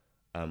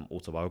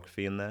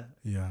autobiography in there.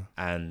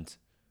 And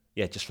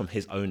just from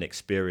his own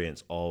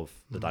experience of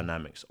the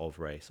dynamics of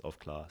race, of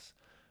class.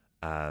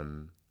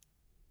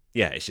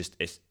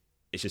 It's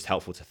just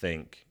helpful to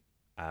think,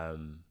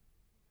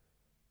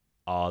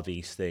 are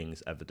these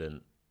things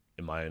evident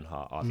in my own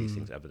heart? Are these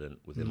things evident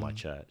within my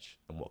church?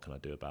 And what can I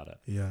do about it?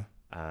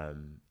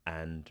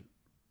 And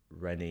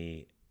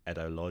Rennie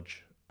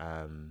Edo-Lodge,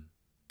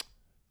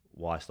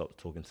 Why I Stopped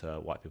Talking to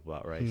White People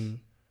About Race.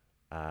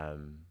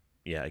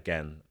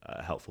 Again,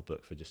 a helpful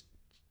book for just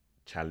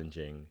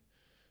challenging,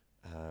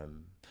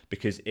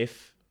 because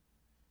if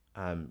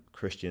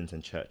Christians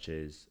and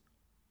churches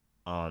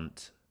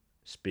aren't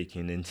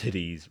speaking into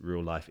these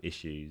real life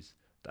issues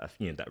that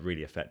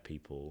really affect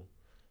people,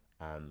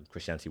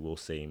 Christianity will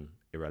seem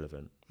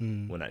irrelevant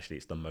when actually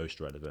it's the most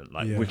relevant.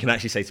 We can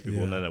actually say to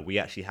people, no, we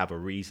actually have a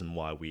reason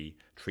why we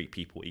treat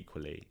people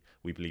equally.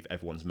 We believe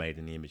everyone's made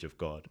in the image of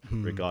God,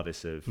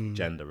 regardless of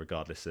gender,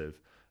 regardless of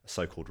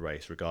so-called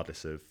race,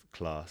 regardless of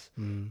class,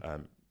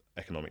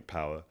 economic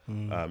power,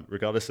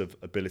 regardless of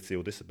ability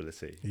or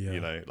disability.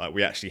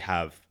 We actually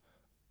have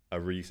a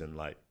reason.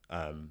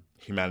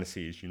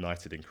 Humanity is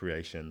united in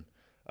creation,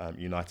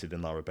 united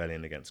in our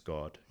rebellion against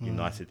God,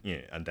 united,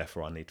 and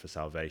therefore our need for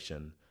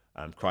salvation.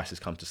 Christ has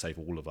come to save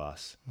all of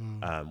us.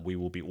 We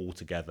will be all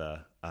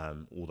together,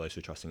 all those who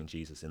are trusting in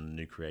Jesus, in the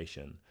new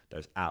creation.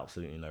 There's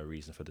absolutely no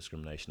reason for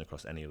discrimination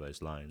across any of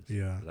those lines.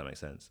 Does that make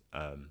sense?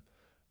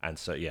 And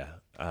so,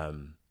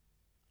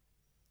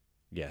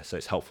 so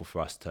it's helpful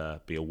for us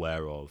to be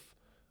aware of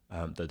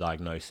the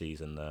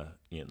diagnoses and the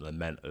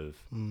lament of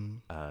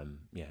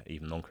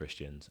even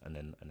non-Christians, and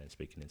then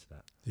speaking into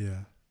that.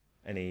 Yeah.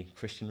 Any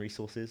Christian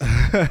resources,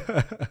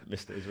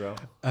 Mr. Israel?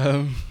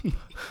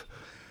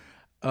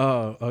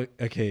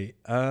 Okay.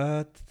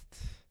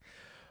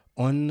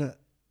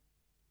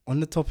 On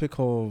the topic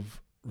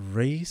of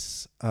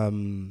race, I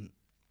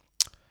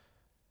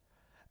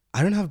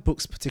don't have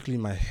books particularly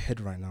in my head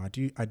right now.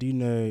 I do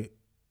know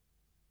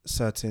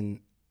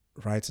certain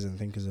writers and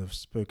thinkers have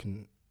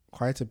spoken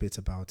quite a bit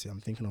about it.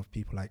 I'm thinking of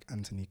people like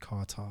Anthony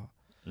Carter,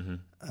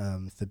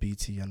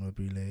 Thabiti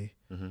Anyabwile,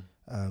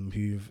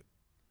 who've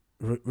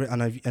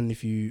and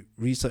if you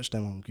research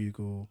them on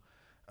Google,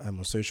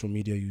 on social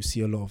media, you see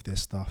a lot of their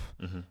stuff.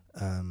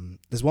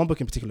 There's one book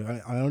in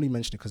particular, I only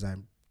mention it because I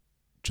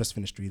just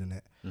finished reading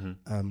it,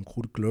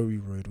 called Glory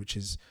Road, which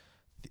is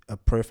a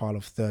profile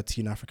of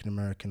 13 African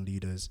American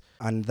leaders.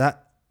 And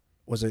that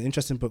was an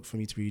interesting book for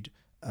me to read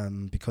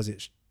because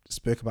it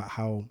spoke about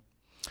how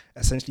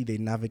essentially they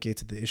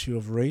navigated the issue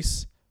of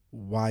race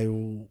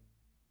while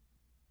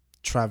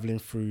traveling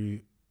through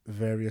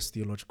various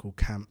theological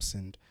camps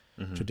and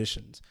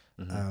traditions.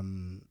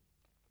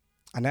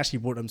 And actually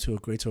brought them to a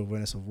greater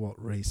awareness of what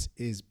race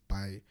is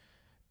by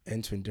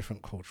entering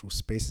different cultural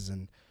spaces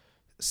and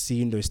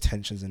seeing those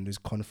tensions and those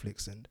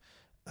conflicts and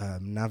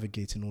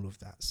navigating all of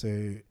that.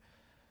 So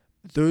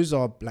those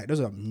are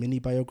mini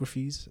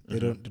biographies. They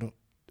don't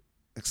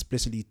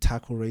explicitly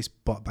tackle race,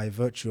 but by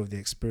virtue of the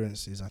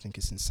experiences, I think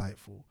it's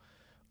insightful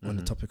on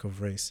the topic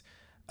of race.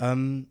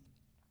 I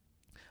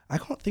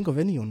can't think of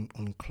any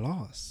on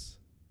class,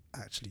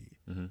 actually,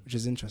 which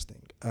is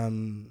interesting.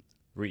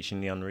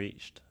 Reaching the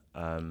Unreached,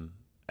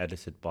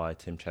 edited by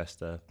Tim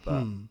Chester,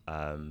 but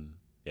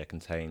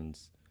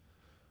contains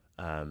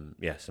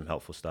some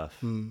helpful stuff.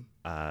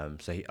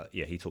 So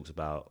he talks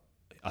about,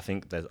 I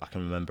can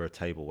remember a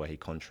table where he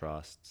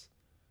contrasts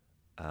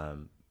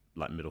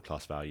like middle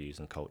class values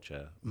and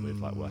culture with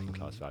like working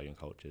class value and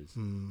cultures,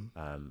 and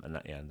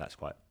that's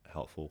quite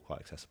helpful, quite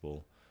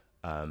accessible.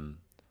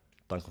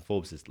 Duncan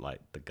Forbes is like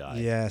the guy.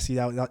 Yeah, see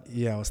that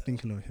I was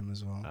thinking of him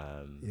as well.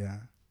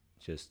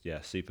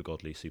 Super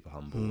godly, super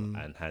humble,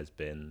 and has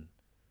been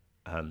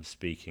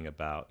speaking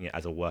about,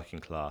 as a working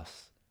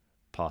class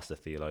pastor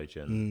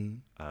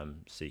theologian,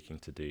 seeking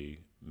to do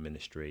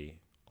ministry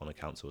on a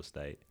council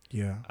estate.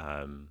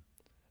 And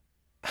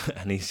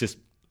he's just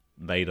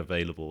made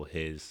available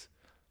his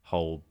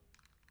whole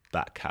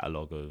back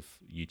catalogue of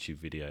YouTube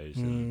videos.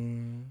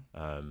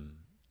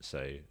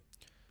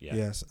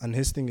 Yes, and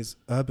his thing is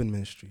urban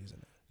ministry,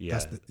 isn't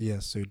it? Yeah.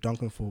 So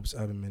Duncan Forbes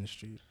Urban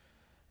Ministry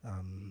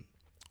on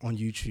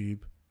YouTube,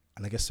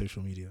 and I guess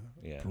social media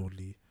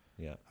broadly.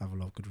 Have a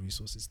lot of good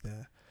resources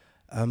there.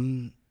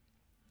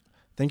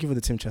 Thank you for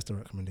the Tim Chester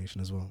recommendation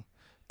as well.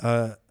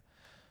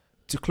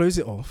 To close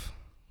it off,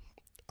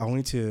 I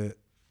wanted to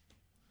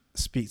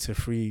speak to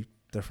 3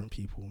 different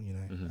people.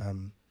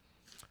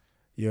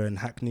 You're in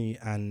Hackney,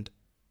 and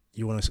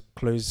you want to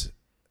close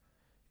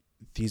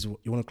this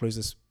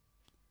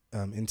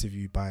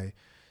interview by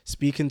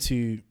speaking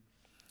to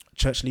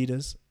church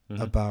leaders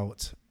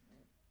about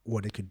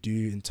what they could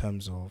do in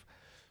terms of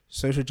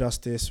social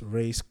justice,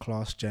 race,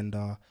 class,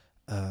 gender,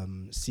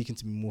 seeking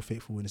to be more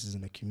faithful witnesses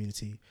in the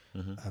community.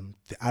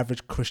 The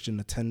average Christian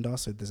attender,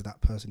 so there's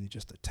that person who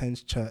just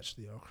attends church,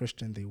 they are a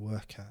Christian, they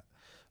work at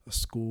a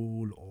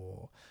school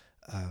or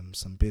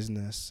some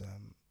business,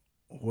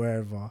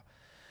 wherever,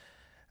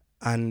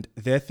 and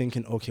they're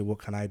thinking, okay, what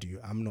can I do?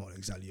 I'm not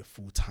exactly a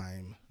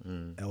full-time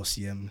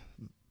LCM,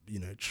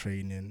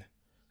 training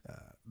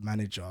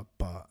manager,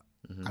 but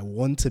I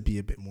want to be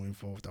a bit more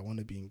involved. I want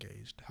to be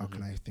engaged. How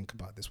can I think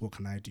about this? What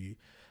can I do?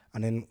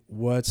 And then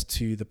words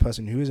to the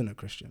person who isn't a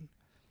Christian.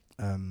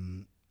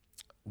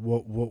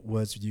 What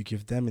words would you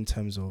give them in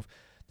terms of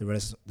the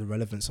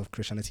relevance of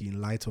Christianity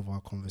in light of our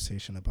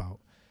conversation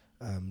about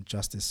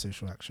justice,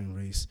 social action,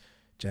 race,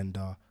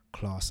 gender,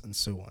 class, and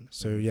so on?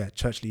 So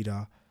church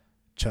leader,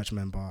 church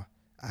member,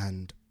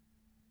 and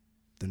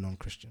the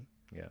non-Christian.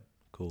 Yeah,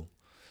 cool.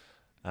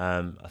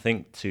 I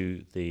think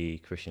to the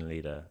Christian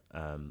leader,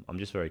 I'm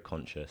just very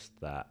conscious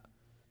that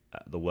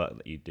the work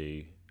that you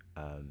do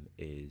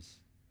is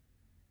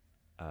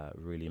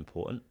really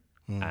important,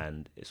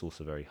 and it's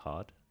also very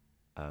hard.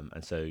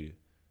 And so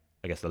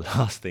I guess the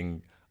last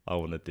thing I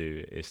want to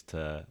do is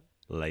to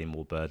lay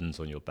more burdens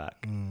on your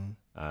back.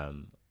 I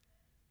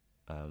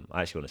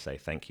actually want to say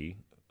thank you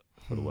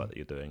for the work that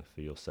you're doing, for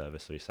your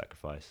service, for your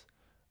sacrifice.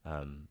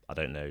 I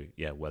don't know,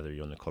 whether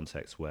you're in a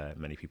context where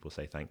many people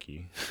say thank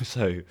you.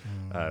 So,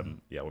 I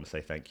want to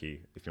say thank you.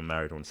 If you're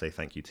married, I want to say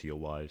thank you to your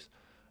wives,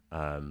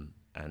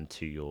 and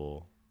to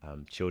your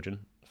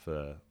children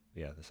for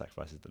the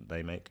sacrifices that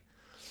they make.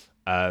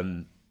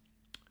 And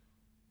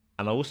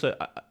I also,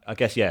 I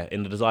guess,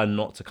 in the desire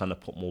not to kind of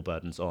put more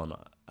burdens on,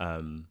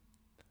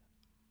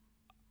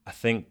 I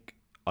think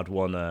I'd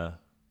want to,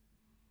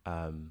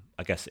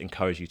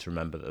 encourage you to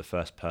remember that the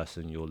first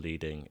person you're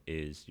leading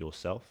is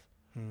yourself.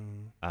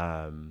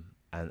 And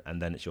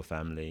then it's your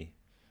family,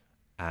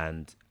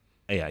 and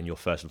and you're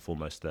first and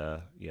foremost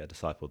a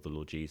disciple of the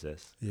Lord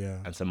Jesus. Yeah.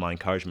 And so my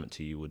encouragement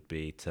to you would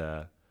be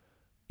to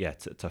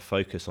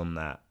focus on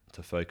that,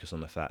 to focus on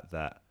the fact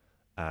that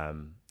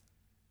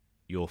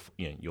you're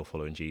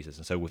following Jesus.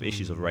 And so with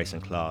issues of race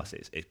and class,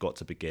 it's got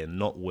to begin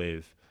not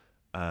with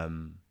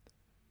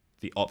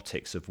the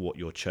optics of what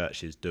your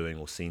church is doing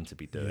or seem to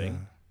be doing. Yeah.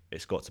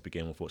 It's got to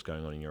begin with what's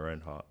going on in your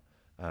own heart.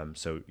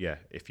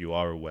 If you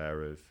are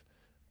aware of,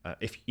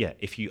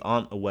 if you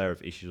aren't aware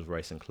of issues of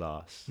race and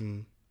class,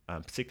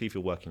 particularly if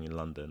you're working in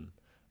London,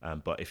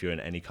 but if you're in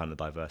any kind of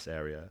diverse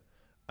area,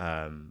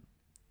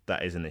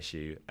 that is an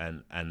issue.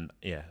 And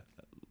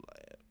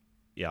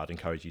I'd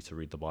encourage you to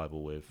read the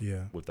Bible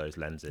with those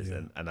lenses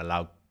and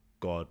allow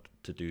God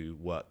to do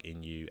work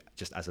in you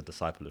just as a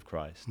disciple of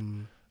Christ.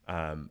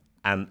 And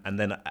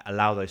then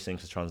allow those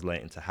things to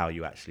translate into how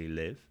you actually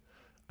live,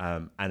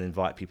 and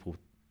invite people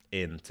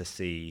in to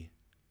see,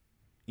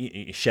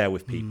 you share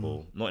with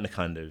people, not in a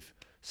kind of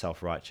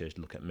self-righteous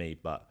look at me,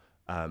 but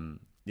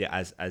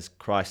as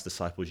Christ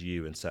disciples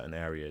you in certain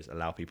areas,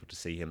 allow people to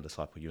see him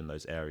disciple you in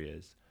those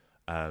areas.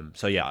 I'm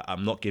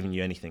not giving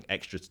you anything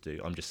extra to do.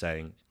 I'm just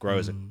saying grow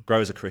as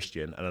a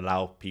Christian and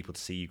allow people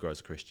to see you grow as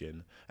a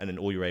Christian. And then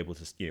all you're able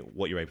to,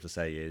 what you're able to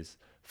say is,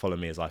 follow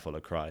me as I follow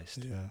Christ.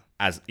 Yeah.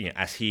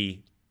 As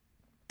he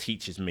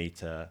teaches me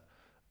to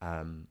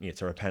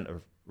repent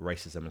of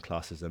racism and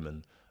classism,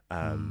 and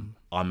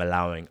I'm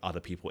allowing other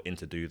people in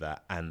to do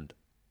that. And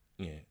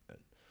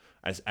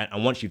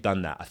and once you've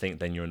done that, I think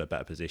then you're in a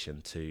better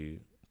position to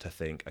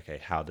think,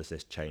 okay, how does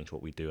this change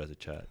what we do as a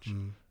church?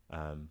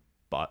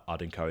 But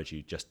I'd encourage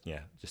you just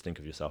think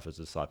of yourself as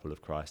a disciple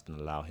of Christ and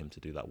allow him to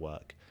do that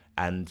work.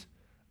 And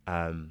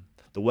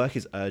the work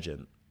is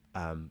urgent,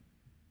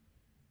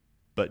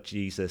 but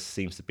Jesus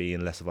seems to be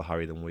in less of a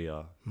hurry than we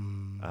are.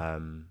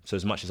 So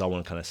as much as I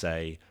want to kind of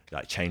say,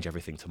 like, change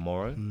everything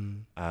tomorrow,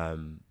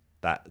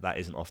 that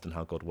isn't often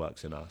how God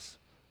works in us.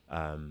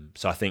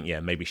 So I think,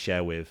 maybe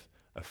share with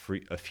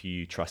a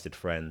few trusted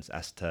friends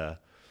as to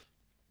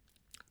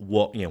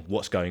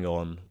what's going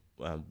on,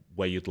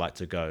 where you'd like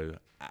to go,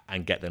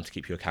 and get them to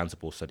keep you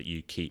accountable so that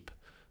you keep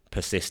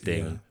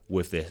persisting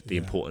with the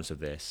importance of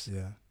this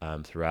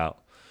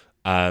throughout.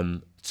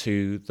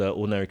 To the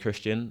ordinary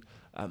Christian,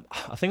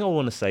 I think I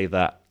want to say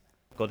that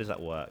God is at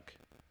work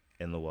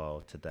in the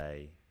world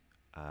today,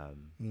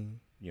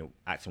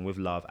 acting with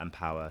love and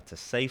power to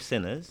save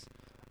sinners,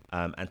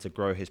 and to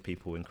grow his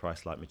people in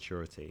Christ-like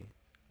maturity.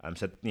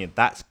 So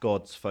that's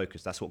God's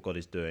focus. That's what God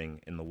is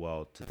doing in the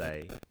world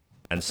today.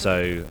 And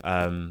so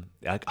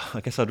I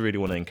guess I'd really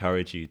want to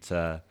encourage you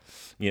to,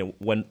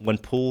 when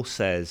Paul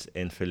says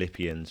in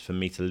Philippians, for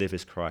me to live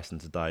is Christ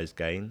and to die is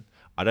gain,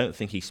 I don't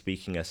think he's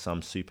speaking as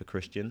some super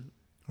Christian,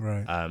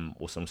 right?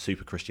 Or some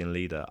super Christian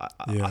leader.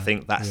 I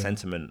think that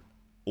sentiment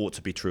ought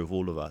to be true of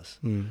all of us.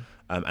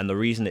 And the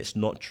reason it's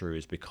not true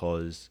is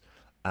because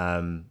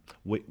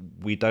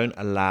we don't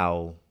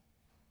allow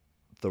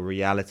the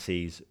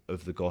realities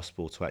of the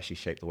gospel to actually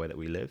shape the way that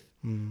we live.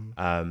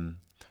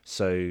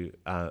 So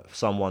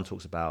Psalm 1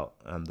 talks about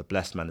the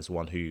blessed man is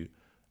one who,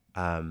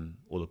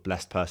 or the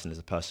blessed person is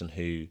a person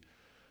who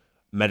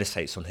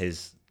meditates on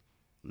his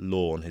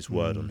law, on his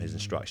word, on his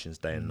instructions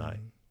day and night.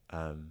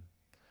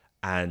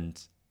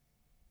 And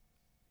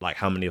like,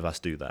 how many of us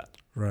do that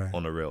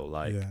on a real?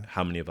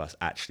 How many of us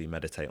actually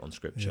meditate on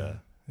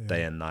scripture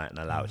day and night and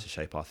allow it to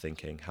shape our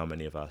thinking? How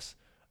many of us,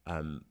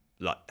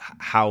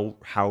 how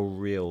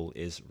real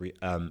is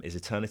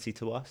eternity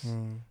to us?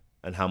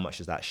 And how much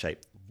does that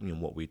shape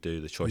what we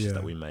do, the choices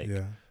that we make?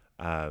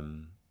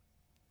 And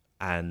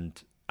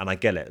I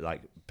get it,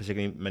 like,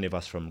 particularly many of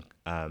us from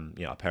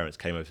our parents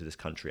came over to this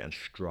country and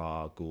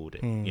struggled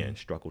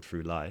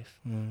through life.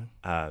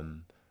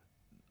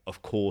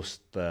 Of course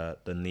the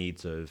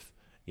needs of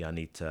I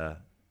need to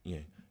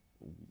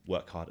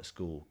work hard at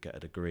school, get a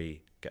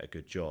degree, get a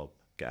good job,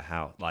 get a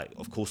house, like,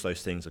 of course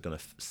those things are going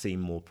to seem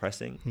more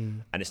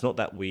pressing. And it's not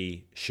that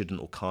we shouldn't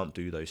or can't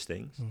do those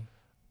things,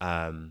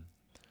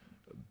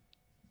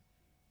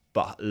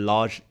 but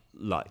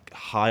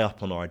high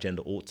up on our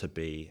agenda ought to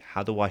be,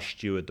 how do I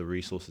steward the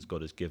resources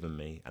God has given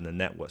me and the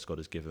networks God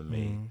has given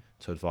me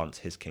to advance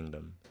his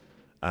kingdom?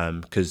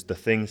 Because the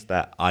things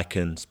that I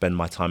can spend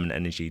my time and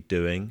energy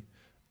doing,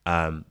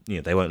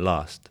 they won't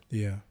last.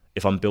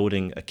 If I'm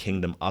building a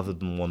kingdom other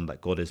than one that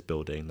God is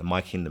building, then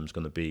my kingdom's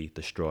going to be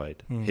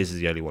destroyed. His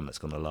is the only one that's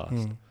going to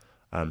last.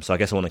 So I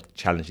guess I want to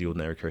challenge the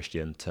ordinary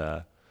Christian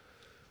to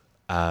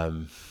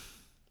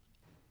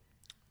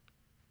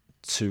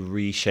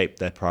reshape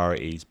their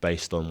priorities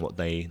based on what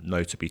they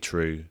know to be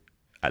true,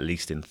 at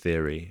least in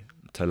theory,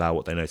 to allow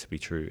what they know to be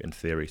true in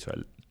theory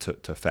to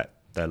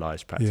affect their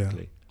lives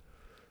practically.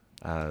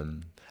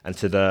 And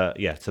to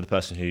the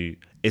person who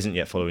isn't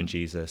yet following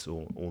Jesus,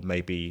 or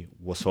maybe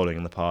was following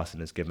in the past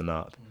and has given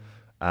up,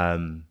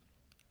 I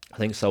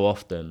think so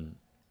often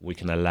we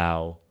can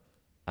allow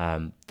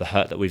the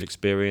hurt that we've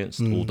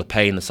experienced, or the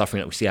pain, the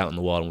suffering that we see out in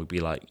the world, and we'd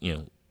be like,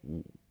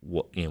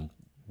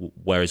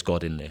 where is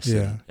God in this?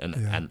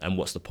 And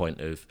what's the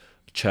point of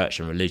church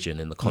and religion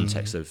in the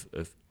context of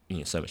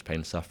so much pain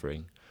and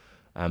suffering?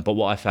 But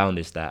what I found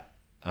is that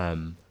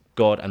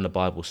God and the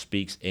Bible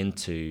speaks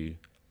into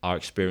our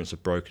experience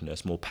of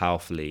brokenness more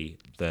powerfully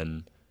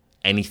than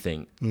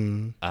anything,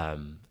 than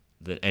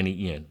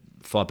any,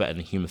 far better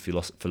than human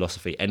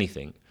philosophy,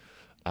 anything.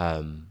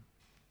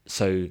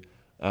 So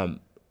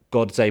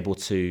God's able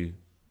to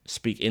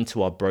speak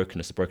into our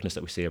brokenness, the brokenness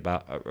that we see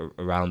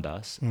around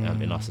us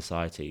in our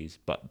societies,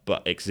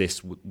 but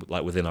exists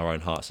like within our own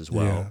hearts as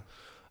well.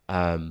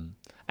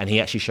 And he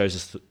actually shows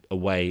us a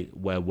way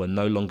where we're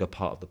no longer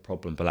part of the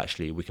problem, but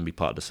actually we can be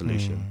part of the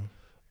solution.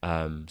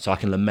 So I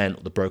can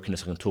lament the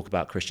brokenness. I can talk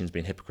about Christians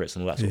being hypocrites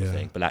and all that sort of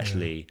thing, but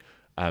actually,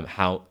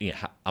 how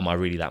am I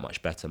really that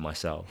much better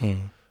myself?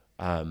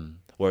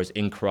 Whereas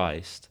in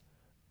Christ,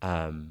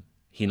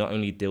 he not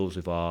only deals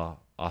with our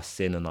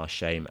sin and our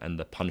shame and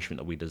the punishment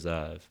that we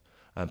deserve,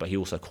 but he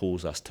also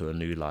calls us to a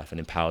new life and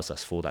empowers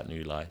us for that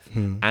new life.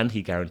 And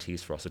he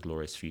guarantees for us a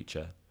glorious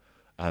future.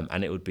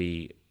 And it would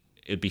be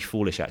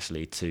foolish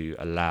actually to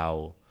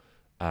allow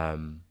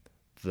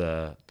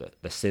the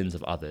sins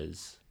of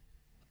others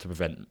to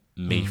prevent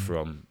me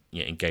from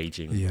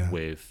engaging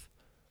with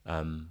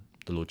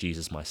the Lord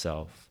Jesus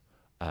myself,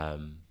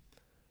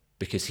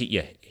 because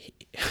he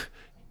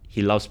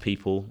loves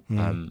people.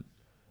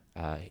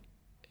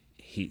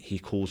 He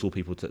calls all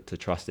people to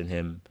trust in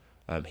him.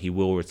 He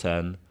will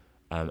return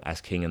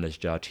as king and as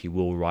judge. He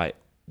will right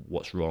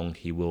what's wrong.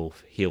 He will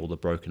heal the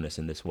brokenness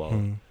in this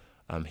world.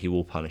 He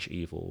will punish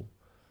evil.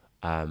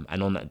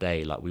 And on that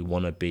day, like, we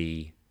want to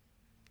be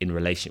in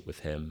relationship with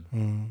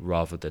him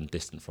rather than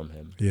distant from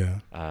him.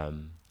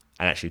 And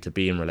actually, to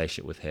be in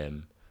relationship with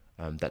him,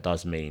 that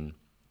does mean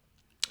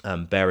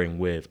bearing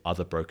with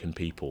other broken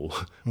people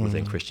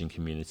within Christian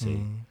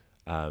community.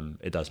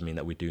 It does mean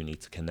that we do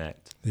need to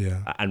connect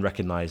and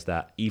recognize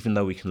that even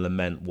though we can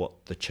lament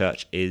what the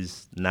church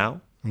is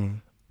now,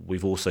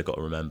 we've also got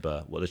to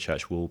remember what the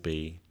church will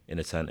be in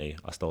eternity.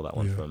 I stole that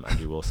one from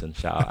Andrew Wilson.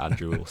 Shout out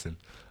Andrew Wilson.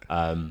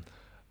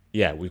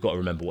 We've got to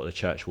remember what the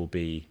church will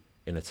be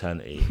in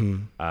eternity,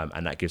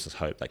 and that gives us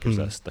hope. That gives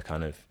us the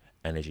kind of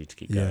energy to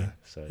keep going.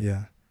 So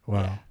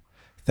wow,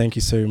 thank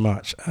you so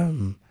much.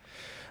 I'm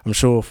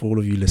sure for all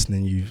of you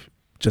listening, you've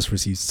just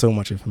received so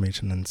much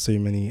information and so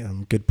many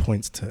good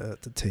points to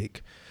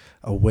take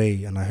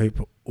away, and I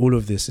hope all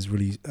of this is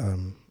really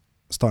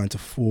starting to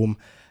form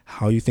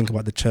how you think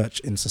about the church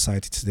in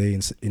society today,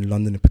 in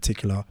London in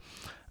particular,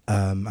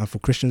 and for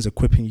Christians,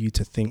 equipping you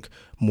to think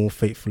more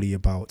faithfully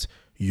about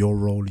your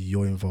role,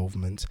 your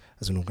involvement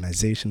as an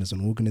organization, as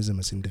an organism,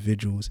 as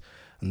individuals,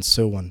 and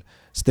so on.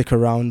 Stick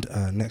around.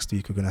 Next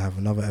week, we're going to have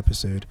another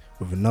episode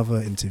with another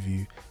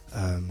interview,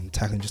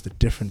 tackling just a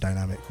different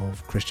dynamic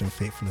of Christian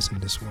faithfulness in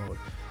this world.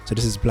 So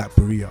this is Black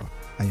Berea,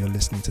 and you're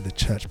listening to The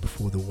Church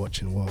Before the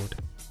Watching World.